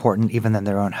more important even than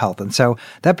their own health. And so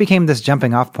that became this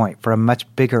jumping off point for a much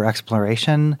bigger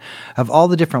exploration of all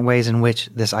the different ways in which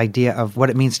this idea of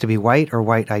what it means to be white or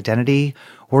white identity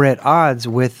were at odds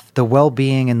with the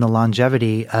well-being and the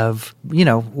longevity of,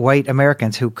 white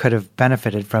Americans who could have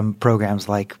benefited from programs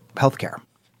like healthcare.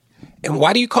 And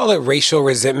why do you call it racial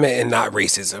resentment and not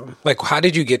racism? Like, how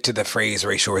did you get to the phrase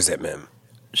racial resentment?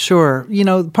 Sure.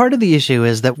 Part of the issue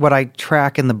is that what I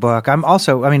track in the book,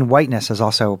 whiteness is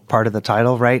also part of the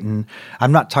title, right? And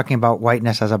I'm not talking about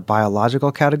whiteness as a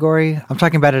biological category. I'm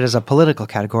talking about it as a political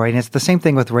category. And it's the same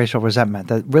thing with racial resentment,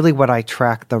 that really what I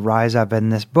track the rise of in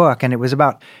this book, and it was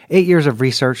about 8 years of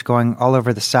research going all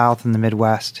over the South and the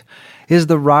Midwest, is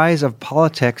the rise of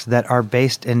politics that are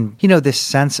based in, this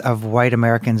sense of white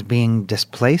Americans being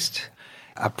displaced,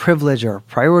 a privilege or a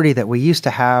priority that we used to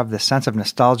have, the sense of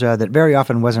nostalgia that very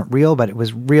often wasn't real, but it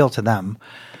was real to them.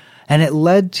 And it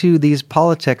led to these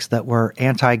politics that were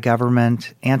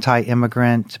anti-government,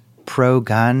 anti-immigrant,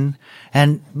 pro-gun.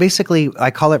 And basically,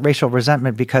 I call it racial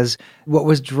resentment because what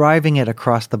was driving it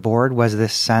across the board was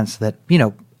this sense that,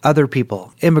 other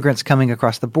people, immigrants coming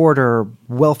across the border,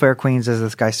 welfare queens, as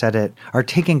this guy said it, are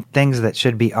taking things that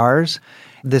should be ours.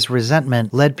 This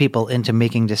resentment led people into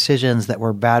making decisions that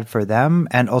were bad for them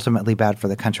and ultimately bad for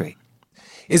the country.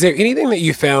 Is there anything that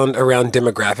you found around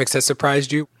demographics that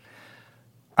surprised you?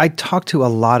 I talked to a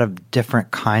lot of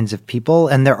different kinds of people,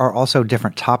 and there are also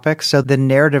different topics. So the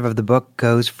narrative of the book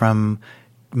goes from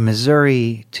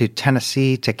Missouri to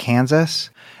Tennessee to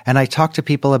Kansas, and I talked to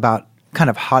people about kind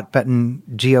of hot-button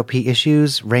GOP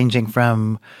issues ranging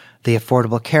from the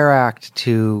Affordable Care Act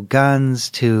to guns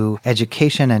to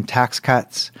education and tax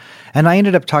cuts. And I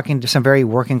ended up talking to some very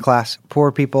working class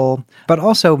poor people, but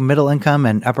also middle income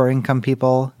and upper income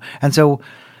people. And so,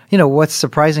 what's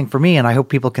surprising for me, and I hope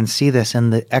people can see this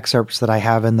in the excerpts that I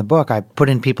have in the book, I put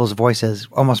in people's voices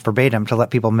almost verbatim to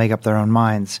let people make up their own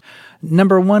minds.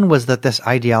 Number one was that this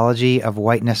ideology of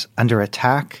whiteness under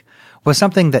attack was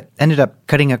something that ended up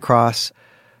cutting across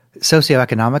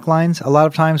socioeconomic lines. A lot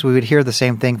of times we would hear the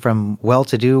same thing from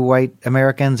well-to-do white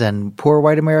Americans and poor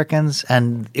white Americans.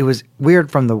 And it was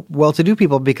weird from the well-to-do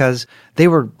people because they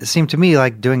seemed to me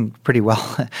like doing pretty well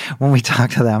when we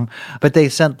talked to them. But they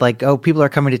sent people are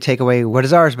coming to take away what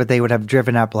is ours, but they would have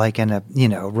driven up in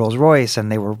a, Rolls Royce,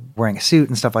 and they were wearing a suit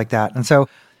and stuff like that. And so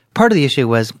part of the issue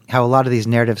was how a lot of these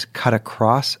narratives cut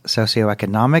across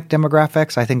socioeconomic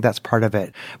demographics. I think that's part of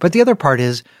it. But the other part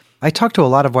is I talked to a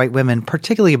lot of white women,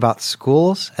 particularly about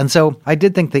schools. And so I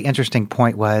did think the interesting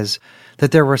point was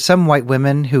that there were some white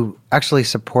women who actually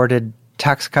supported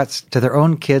tax cuts to their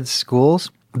own kids'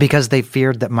 schools because they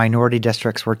feared that minority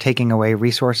districts were taking away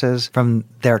resources from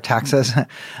their taxes.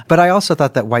 But I also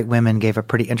thought that white women gave a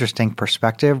pretty interesting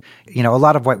perspective. A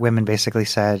lot of white women basically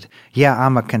said, yeah,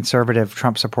 I'm a conservative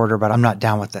Trump supporter, but I'm not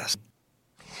down with this.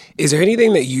 Is there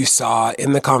anything that you saw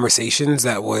in the conversations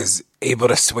that was able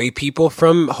to sway people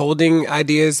from holding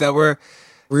ideas that were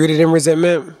rooted in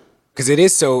resentment? Because it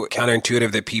is so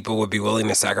counterintuitive that people would be willing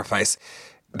to sacrifice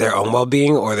their own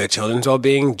well-being or their children's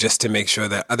well-being, just to make sure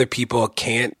that other people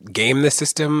can't game the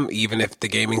system, even if the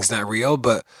gaming's not real.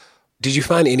 But did you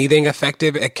find anything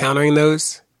effective at countering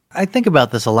those? I think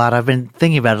about this a lot. I've been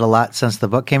thinking about it a lot since the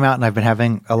book came out, and I've been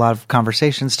having a lot of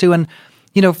conversations too. And,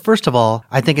 first of all,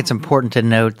 I think it's important to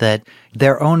note that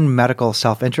their own medical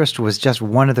self-interest was just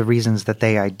one of the reasons that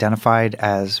they identified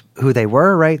as who they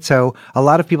were, right? So a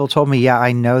lot of people told me, yeah,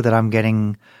 I know that I'm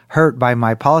getting hurt by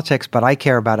my politics, but I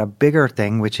care about a bigger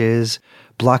thing, which is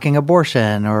blocking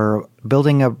abortion or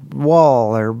building a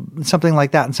wall or something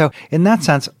like that. And so in that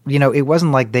sense, it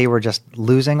wasn't like they were just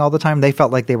losing all the time. They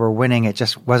felt like they were winning. It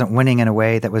just wasn't winning in a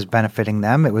way that was benefiting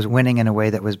them. It was winning in a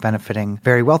way that was benefiting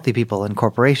very wealthy people and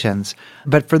corporations.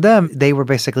 But for them, they were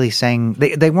basically saying,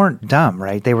 they weren't dumb,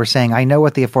 right? They were saying, I know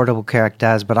what the Affordable Care Act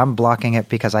does, but I'm blocking it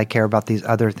because I care about these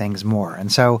other things more.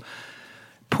 And so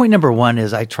point number one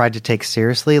is I tried to take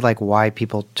seriously why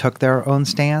people took their own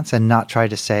stance and not try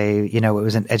to say, it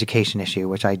was an education issue,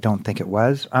 which I don't think it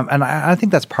was. And I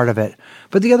think that's part of it.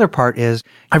 But the other part is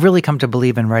I've really come to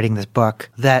believe in writing this book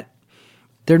that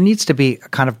there needs to be a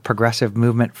kind of progressive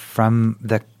movement from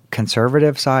the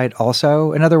conservative side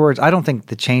also. In other words, I don't think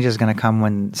the change is going to come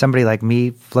when somebody like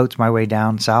me floats my way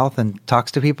down south and talks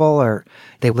to people or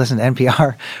they listen to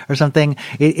NPR or something.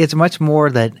 It's much more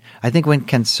that I think when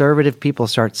conservative people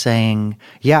start saying,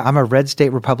 yeah, I'm a red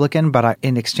state Republican, but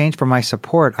in exchange for my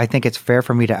support, I think it's fair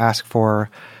for me to ask for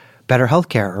better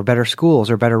healthcare or better schools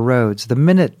or better roads. The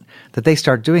minute that they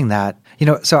start doing that,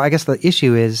 so I guess the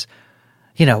issue is,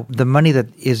 the money that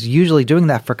is usually doing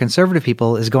that for conservative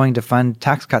people is going to fund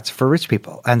tax cuts for rich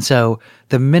people. And so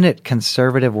the minute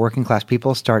conservative working class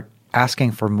people start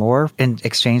asking for more in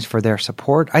exchange for their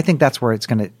support, I think that's where it's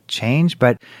going to change.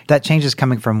 But that change is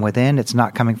coming from within. It's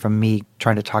not coming from me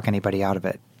trying to talk anybody out of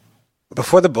it.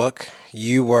 Before the book,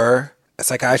 you were a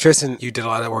psychiatrist and you did a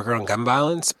lot of work around gun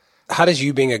violence. How does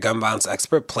you being a gun violence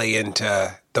expert play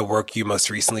into the work you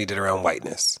most recently did around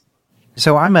whiteness?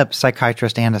 So I'm a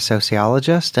psychiatrist and a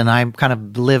sociologist, and I kind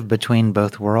of live between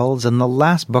both worlds. And the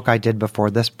last book I did before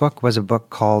this book was a book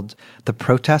called The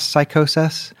Protest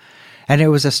Psychosis. And it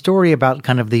was a story about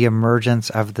kind of the emergence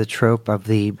of the trope of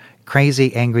the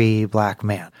crazy, angry black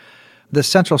man. The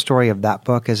central story of that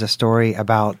book is a story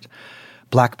about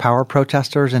Black Power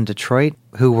protesters in Detroit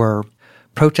who were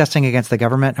protesting against the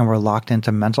government and were locked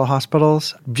into mental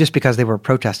hospitals just because they were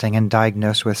protesting and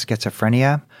diagnosed with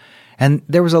schizophrenia. And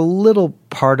there was a little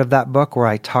part of that book where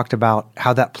I talked about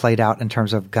how that played out in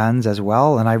terms of guns as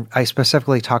well. And I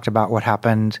specifically talked about what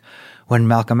happened when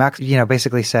Malcolm X,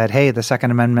 basically said, hey, the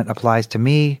Second Amendment applies to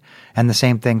me. And the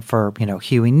same thing for,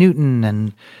 Huey Newton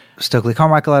and Stokely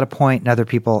Carmichael at a point and other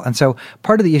people. And so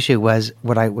part of the issue was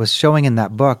what I was showing in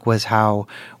that book was how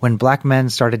when black men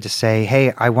started to say,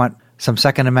 hey, I want some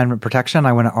Second Amendment protection,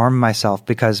 I want to arm myself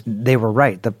because they were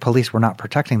right. The police were not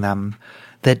protecting them.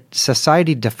 That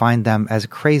society defined them as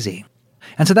crazy.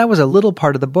 And so that was a little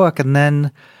part of the book. And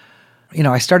then,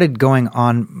 I started going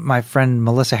on my friend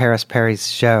Melissa Harris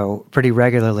Perry's show pretty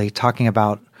regularly talking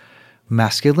about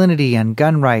masculinity and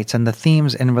gun rights and the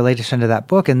themes in relation to that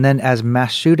book. And then as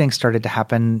mass shootings started to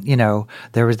happen,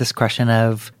 there was this question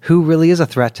of who really is a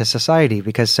threat to society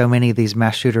because so many of these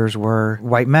mass shooters were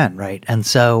white men, right? And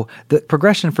so the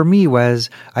progression for me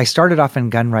was I started off in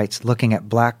gun rights looking at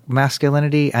black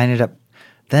masculinity. I ended up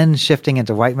then shifting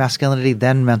into white masculinity,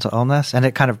 then mental illness. And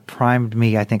it kind of primed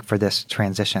me, I think, for this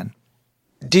transition.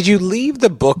 Did you leave the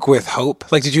book with hope?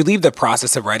 Did you leave the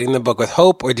process of writing the book with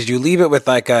hope? Or did you leave it with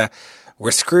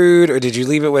we're screwed? Or did you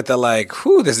leave it with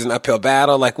this is an uphill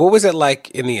battle? What was it like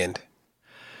in the end?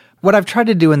 What I've tried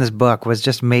to do in this book was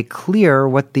just make clear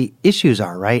what the issues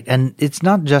are, right? And it's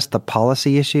not just the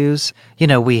policy issues.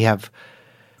 We have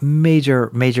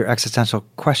major existential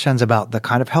questions about the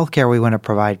kind of healthcare we want to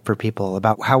provide for people,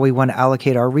 about how we want to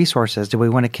allocate our resources. Do we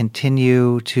want to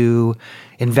continue to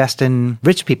invest in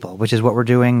rich people, which is what we're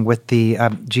doing with the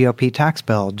GOP tax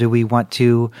bill? Do we want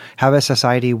to have a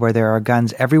society where there are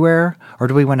guns everywhere? Or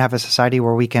do we want to have a society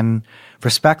where we can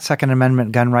respect Second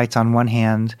Amendment gun rights on one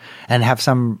hand and have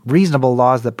some reasonable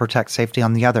laws that protect safety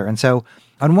on the other? And so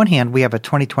on one hand, we have a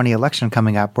 2020 election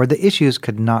coming up where the issues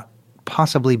could not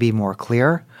possibly be more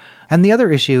clear. And the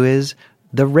other issue is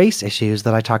the race issues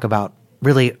that I talk about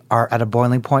really are at a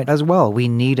boiling point as well. We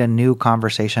need a new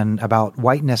conversation about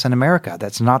whiteness in America.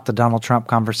 That's not the Donald Trump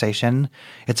conversation.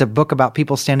 It's a book about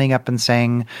people standing up and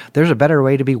saying, there's a better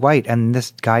way to be white, and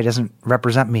this guy doesn't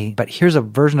represent me. But here's a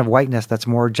version of whiteness that's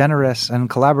more generous and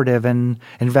collaborative and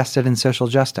invested in social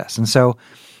justice. And so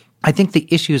I think the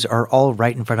issues are all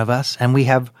right in front of us, and we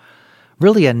have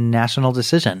really a national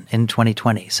decision in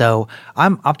 2020. So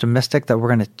I'm optimistic that we're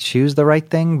going to choose the right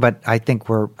thing, but I think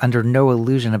we're under no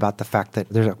illusion about the fact that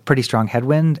there's a pretty strong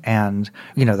headwind and,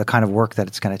 the kind of work that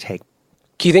it's going to take.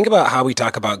 Can you think about how we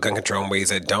talk about gun control in ways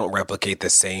that don't replicate the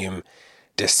same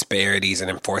disparities in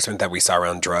enforcement that we saw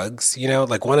around drugs?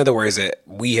 Like one of the worries that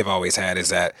we have always had is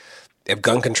that if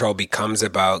gun control becomes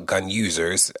about gun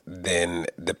users, then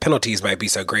the penalties might be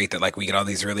so great that like we get all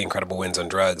these really incredible wins on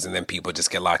drugs and then people just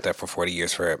get locked up for 40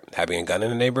 years for having a gun in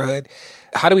the neighborhood.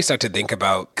 How do we start to think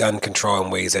about gun control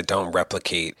in ways that don't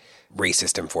replicate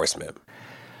racist enforcement?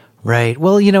 Right.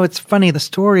 Well, it's funny. The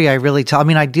story I really tell,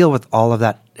 I deal with all of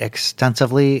that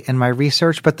extensively in my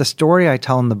research, but the story I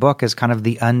tell in the book is kind of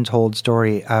the untold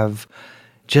story of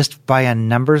just by a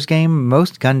numbers game,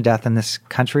 most gun death in this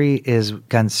country is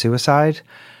gun suicide.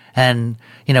 And,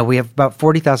 we have about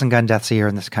 40,000 gun deaths a year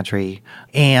in this country.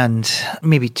 And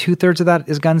maybe 2/3 of that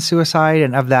is gun suicide.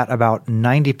 And of that, about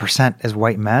 90% is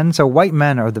white men. So white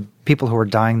men are the people who are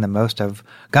dying the most of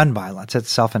gun violence.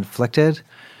 It's self-inflicted.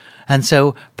 And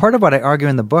so part of what I argue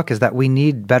in the book is that we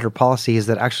need better policies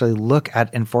that actually look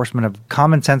at enforcement of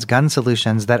common sense gun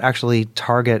solutions that actually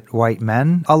target white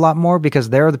men a lot more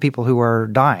because they're the people who are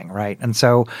dying, right? And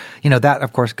so, that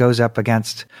of course goes up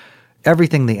against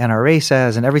everything the NRA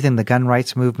says and everything the gun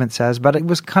rights movement says. But it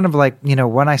was kind of like,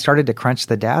 when I started to crunch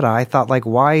the data, I thought like,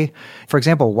 why, for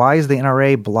example, why is the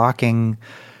NRA blocking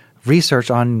research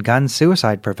on gun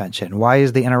suicide prevention? Why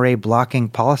is the NRA blocking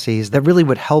policies that really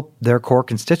would help their core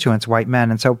constituents, white men?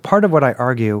 And so part of what I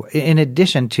argue, in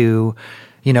addition to,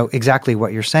 exactly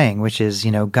what you're saying, which is,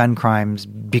 gun crimes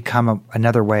become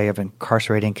another way of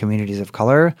incarcerating communities of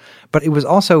color. But it was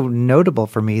also notable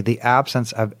for me the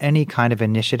absence of any kind of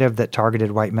initiative that targeted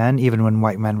white men, even when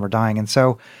white men were dying. And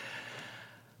so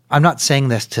I'm not saying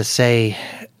this to say,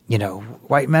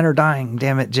 white men are dying,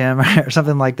 damn it, Jim, or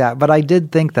something like that. But I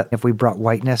did think that if we brought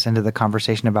whiteness into the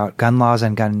conversation about gun laws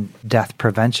and gun death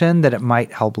prevention, that it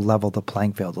might help level the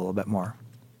playing field a little bit more.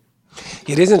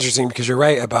 It is interesting because you're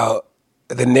right about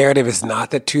the narrative is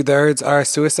not that 2/3 are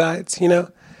suicides,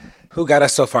 Who got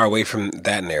us so far away from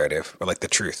that narrative or like the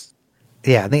truth?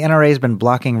 Yeah, the NRA has been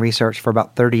blocking research for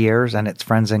about 30 years and its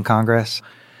friends in Congress.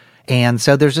 And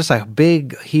so there's just a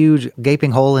big, huge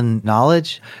gaping hole in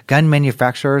knowledge. Gun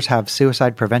manufacturers have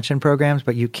suicide prevention programs,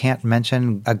 but you can't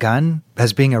mention a gun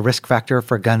as being a risk factor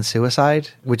for gun suicide,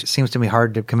 which seems to me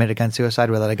hard to commit a gun suicide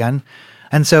without a gun.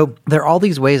 And so there are all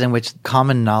these ways in which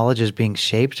common knowledge is being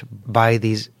shaped by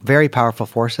these very powerful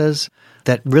forces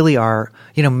that really are,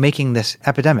 making this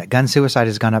epidemic. Gun suicide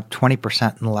has gone up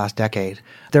 20% in the last decade.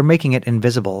 They're making it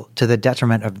invisible to the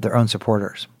detriment of their own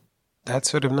supporters. That's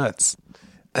sort of nuts.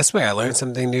 That's why I learn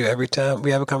something new every time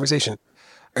we have a conversation.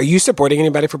 Are you supporting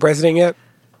anybody for president yet?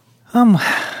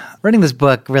 Writing this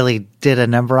book really did a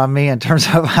number on me in terms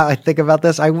of how I think about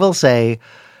this. I will say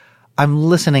I'm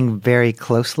listening very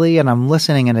closely, and I'm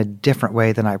listening in a different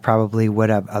way than I probably would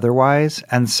have otherwise.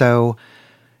 And so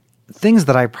things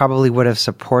that I probably would have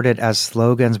supported as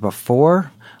slogans before,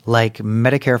 like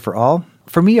Medicare for all,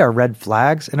 for me are red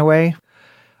flags in a way.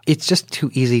 It's just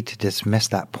too easy to dismiss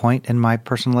that point, in my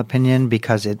personal opinion,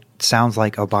 because it sounds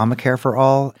like Obamacare for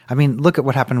all. Look at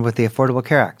what happened with the Affordable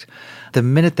Care Act. The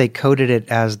minute they coded it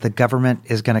as the government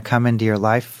is going to come into your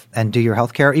life and do your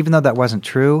health care, even though that wasn't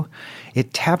true,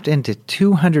 it tapped into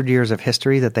 200 years of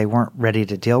history that they weren't ready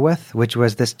to deal with, which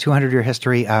was this 200-year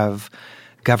history of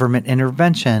government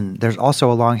intervention. There's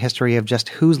also a long history of just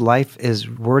whose life is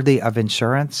worthy of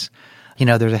insurance.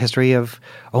 There's a history of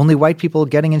only white people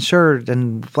getting insured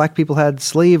and black people had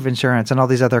slave insurance and all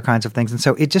these other kinds of things. And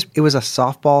so it was a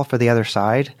softball for the other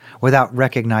side without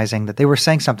recognizing that they were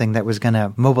saying something that was going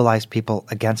to mobilize people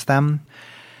against them.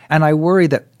 And I worry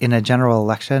that in a general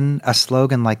election, a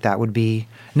slogan like that would be,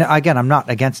 again, I'm not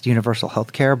against universal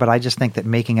health care, but I just think that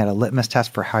making it a litmus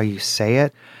test for how you say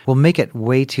it will make it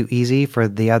way too easy for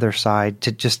the other side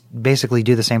to just basically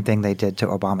do the same thing they did to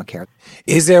Obamacare.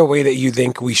 Is there a way that you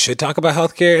think we should talk about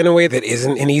health care in a way that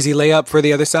isn't an easy layup for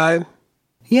the other side?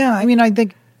 Yeah, I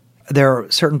think there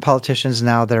are certain politicians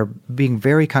now that are being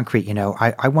very concrete.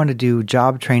 I want to do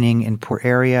job training in poor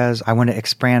areas. I want to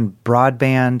expand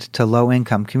broadband to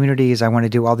low-income communities. I want to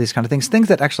do all these kind of things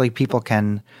that actually people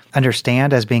can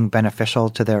understand as being beneficial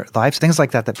to their lives, things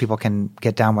like that people can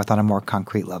get down with on a more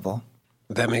concrete level.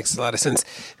 That makes a lot of sense.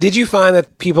 Did you find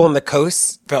that people on the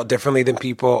coast felt differently than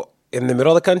people in the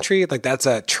middle of the country? Like that's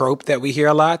a trope that we hear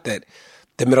a lot, that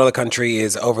the middle of the country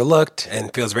is overlooked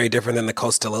and feels very different than the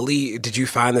coastal elite. Did you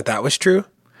find that was true?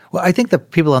 Well, I think the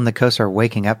people on the coast are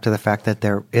waking up to the fact that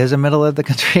there is a middle of the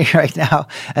country right now.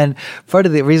 And part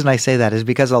of the reason I say that is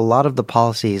because a lot of the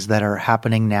policies that are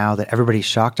happening now that everybody's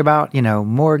shocked about,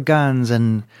 more guns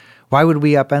and why would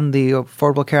we upend the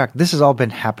Affordable Care Act? This has all been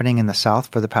happening in the South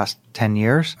for the past 10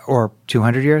 years or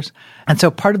 200 years. And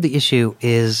so part of the issue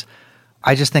is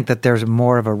I just think that there's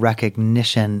more of a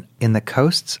recognition in the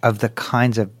coasts of the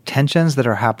kinds of tensions that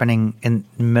are happening in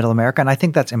Middle America. And I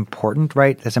think that's important,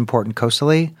 right? That's important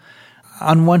coastally.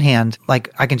 On one hand,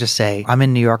 like I can just say, I'm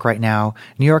in New York right now.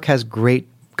 New York has great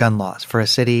gun laws. For a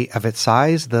city of its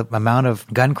size, the amount of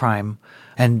gun crime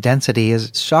and density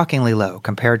is shockingly low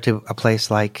compared to a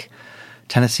place like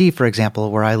Tennessee, for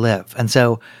example, where I live. And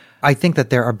so I think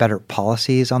that there are better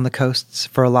policies on the coasts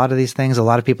for a lot of these things. A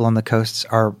lot of people on the coasts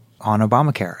are on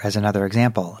Obamacare as another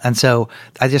example. And so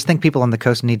I just think people on the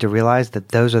coast need to realize that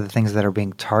those are the things that are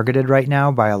being targeted right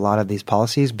now by a lot of these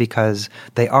policies because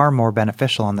they are more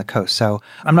beneficial on the coast. So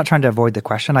I'm not trying to avoid the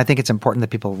question. I think it's important that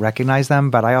people recognize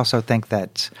them, but I also think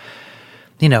that,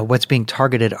 what's being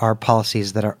targeted are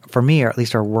policies that are, for me, or at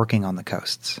least are working on the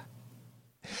coasts.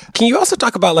 Can you also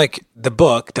talk about the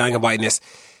book, Dying of Whiteness,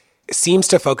 seems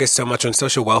to focus so much on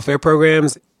social welfare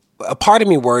programs? A part of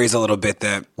me worries a little bit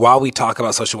that while we talk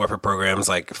about social welfare programs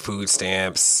like food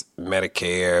stamps,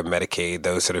 Medicare, Medicaid,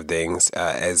 those sort of things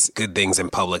as good things in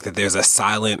public, that there's a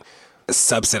silent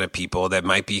subset of people that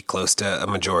might be close to a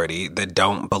majority that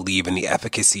don't believe in the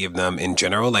efficacy of them in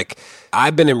general.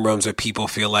 I've been in rooms where people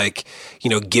feel like,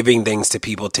 giving things to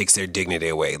people takes their dignity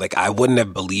away. I wouldn't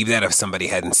have believed that if somebody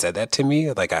hadn't said that to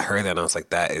me. I heard that and I was like,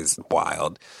 that is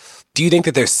wild. Do you think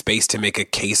that there's space to make a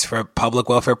case for public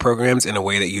welfare programs in a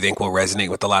way that you think will resonate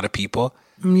with a lot of people?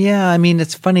 Yeah,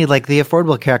 it's funny. The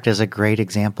Affordable Care Act is a great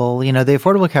example. The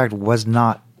Affordable Care Act was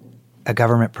not a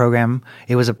government program.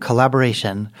 It was a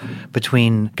collaboration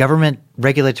between government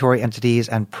regulatory entities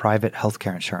and private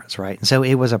healthcare insurance, right? And so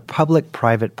it was a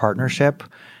public-private partnership.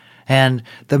 And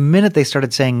the minute they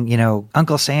started saying,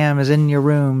 Uncle Sam is in your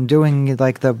room doing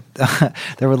there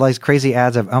were crazy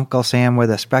ads of Uncle Sam with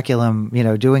a speculum,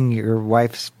 doing your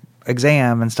wife's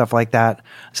exam and stuff like that.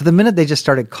 So the minute they just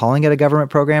started calling it a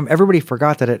government program, everybody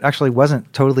forgot that it actually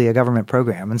wasn't totally a government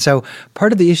program. And so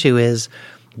part of the issue is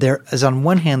there is on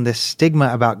one hand this stigma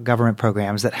about government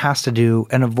programs that has to do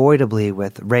unavoidably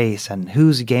with race and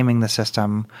who's gaming the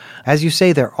system. As you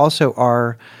say, there also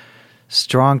are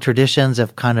strong traditions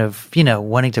of kind of,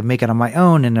 wanting to make it on my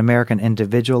own and American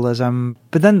individualism.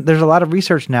 But then there's a lot of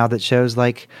research now that shows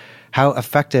how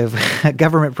effective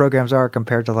government programs are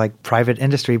compared to private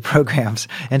industry programs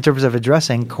in terms of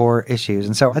addressing core issues.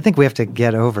 And so I think we have to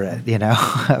get over it,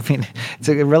 it's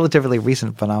a relatively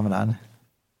recent phenomenon.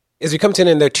 As we come to an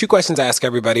end, there are two questions I ask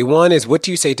everybody. One is, what do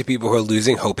you say to people who are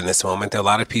losing hope in this moment? There are a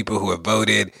lot of people who have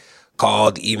voted,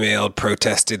 called, emailed,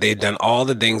 protested. They've done all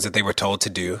the things that they were told to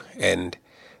do, and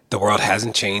the world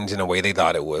hasn't changed in a way they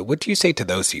thought it would. What do you say to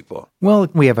those people? Well,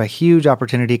 we have a huge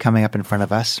opportunity coming up in front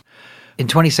of us. In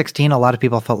 2016, a lot of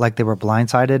people felt like they were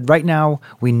blindsided. Right now,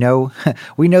 we know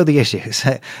the issues.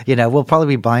 We'll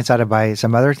probably be blindsided by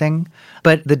some other thing,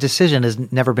 but the decision has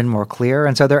never been more clear.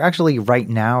 And so there actually right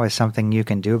now is something you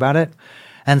can do about it.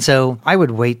 And so I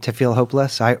would wait to feel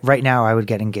hopeless. Right now, I would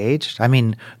get engaged.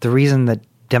 The reason that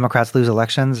Democrats lose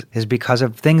elections is because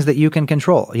of things that you can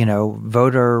control,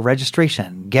 voter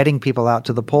registration, getting people out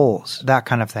to the polls, that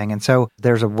kind of thing. And so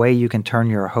there's a way you can turn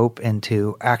your hope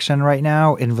into action right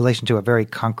now in relation to a very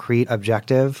concrete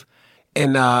objective.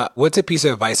 And what's a piece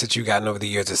of advice that you've gotten over the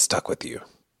years that stuck with you?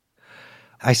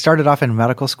 I started off in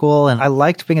medical school and I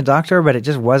liked being a doctor, but it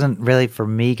just wasn't really for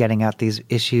me getting at these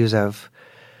issues of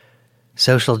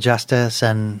social justice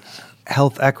and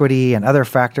health equity and other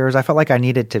factors. I felt like I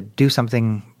needed to do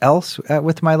something else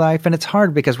with my life. And it's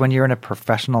hard because when you're in a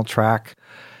professional track,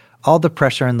 all the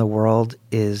pressure in the world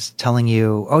is telling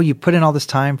you, oh, you put in all this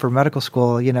time for medical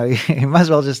school, you might as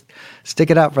well just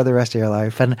stick it out for the rest of your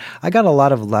life. And I got a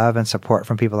lot of love and support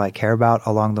from people I care about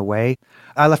along the way.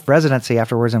 I left residency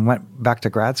afterwards and went back to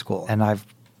grad school. And I've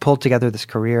pulled together this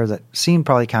career that seemed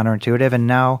probably counterintuitive. And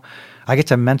now I get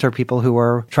to mentor people who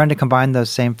are trying to combine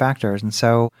those same factors. And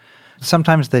so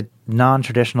sometimes the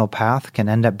non-traditional path can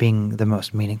end up being the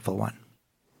most meaningful one.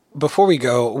 Before we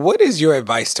go, what is your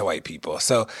advice to white people?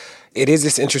 So it is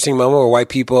this interesting moment where white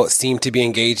people seem to be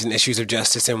engaged in issues of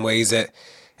justice in ways that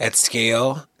at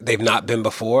scale they've not been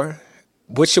before.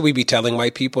 What should we be telling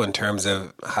white people in terms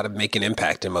of how to make an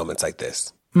impact in moments like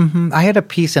this? I had a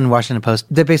piece in Washington Post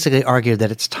that basically argued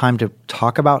that it's time to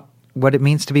talk about what it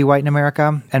means to be white in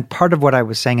America. And part of what I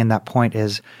was saying in that point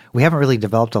is we haven't really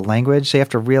developed a language. So you have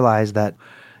to realize that,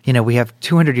 we have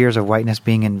 200 years of whiteness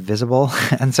being invisible.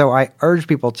 And so I urge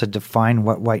people to define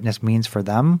what whiteness means for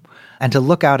them and to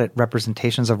look out at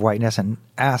representations of whiteness and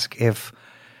ask if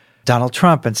Donald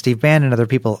Trump and Steve Bannon and other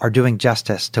people are doing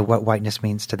justice to what whiteness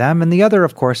means to them. And the other,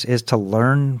 of course, is to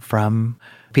learn from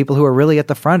people who are really at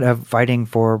the front of fighting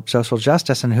for social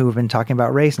justice and who have been talking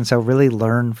about race. And so really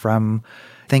learn from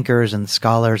thinkers and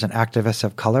scholars and activists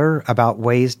of color about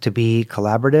ways to be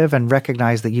collaborative and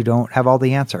recognize that you don't have all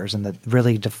the answers, and that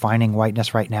really defining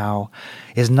whiteness right now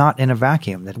is not in a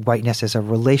vacuum, that whiteness is a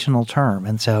relational term.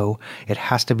 And so it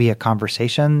has to be a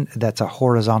conversation that's a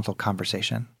horizontal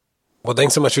conversation. Well,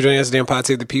 thanks so much for joining us today on Pod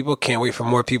Save the People. Can't wait for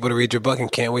more people to read your book and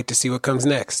can't wait to see what comes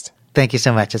next. Thank you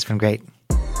so much. It's been great.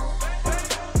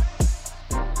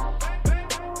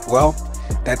 Well,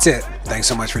 that's it. Thanks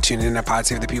so much for tuning in to Pod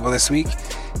Save the People this week.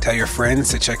 Tell your friends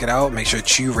to check it out. Make sure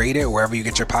to rate it wherever you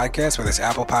get your podcasts, whether it's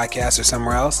Apple Podcasts or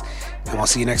somewhere else. And we'll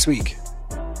see you next week.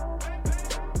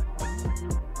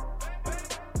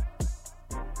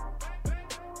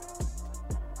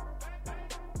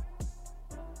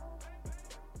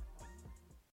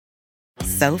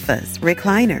 Sofas,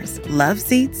 recliners, love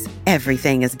seats,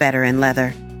 everything is better in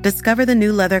leather. Discover the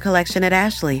new leather collection at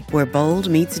Ashley, where bold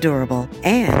meets durable.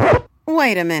 And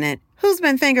wait a minute, who's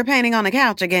been finger painting on the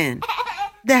couch again?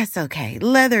 That's okay,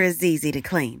 leather is easy to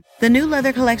clean. The new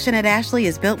leather collection at Ashley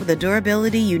is built with the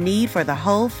durability you need for the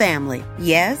whole family.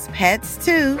 Yes, pets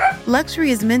too. Luxury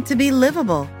is meant to be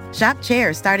livable. Shop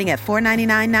chairs starting at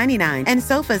 $499.99 and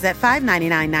sofas at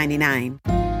 $599.99.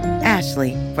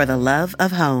 Ashley, for the love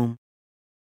of home.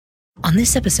 On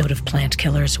this episode of Plant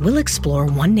Killers, we'll explore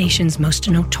one nation's most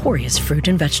notorious fruit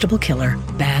and vegetable killer,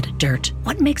 bad dirt.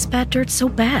 What makes bad dirt so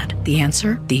bad? The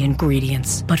answer? The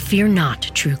ingredients. But fear not,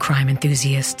 true crime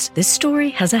enthusiasts. This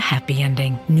story has a happy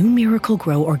ending. New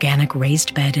Miracle-Gro organic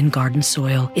raised bed and garden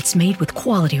soil. It's made with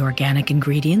quality organic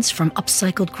ingredients from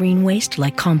upcycled green waste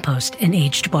like compost and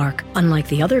aged bark. Unlike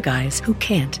the other guys who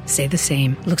can't say the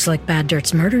same. Looks like bad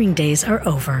dirt's murdering days are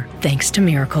over, thanks to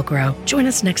Miracle-Gro. Join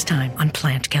us next time on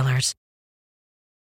Plant Killers.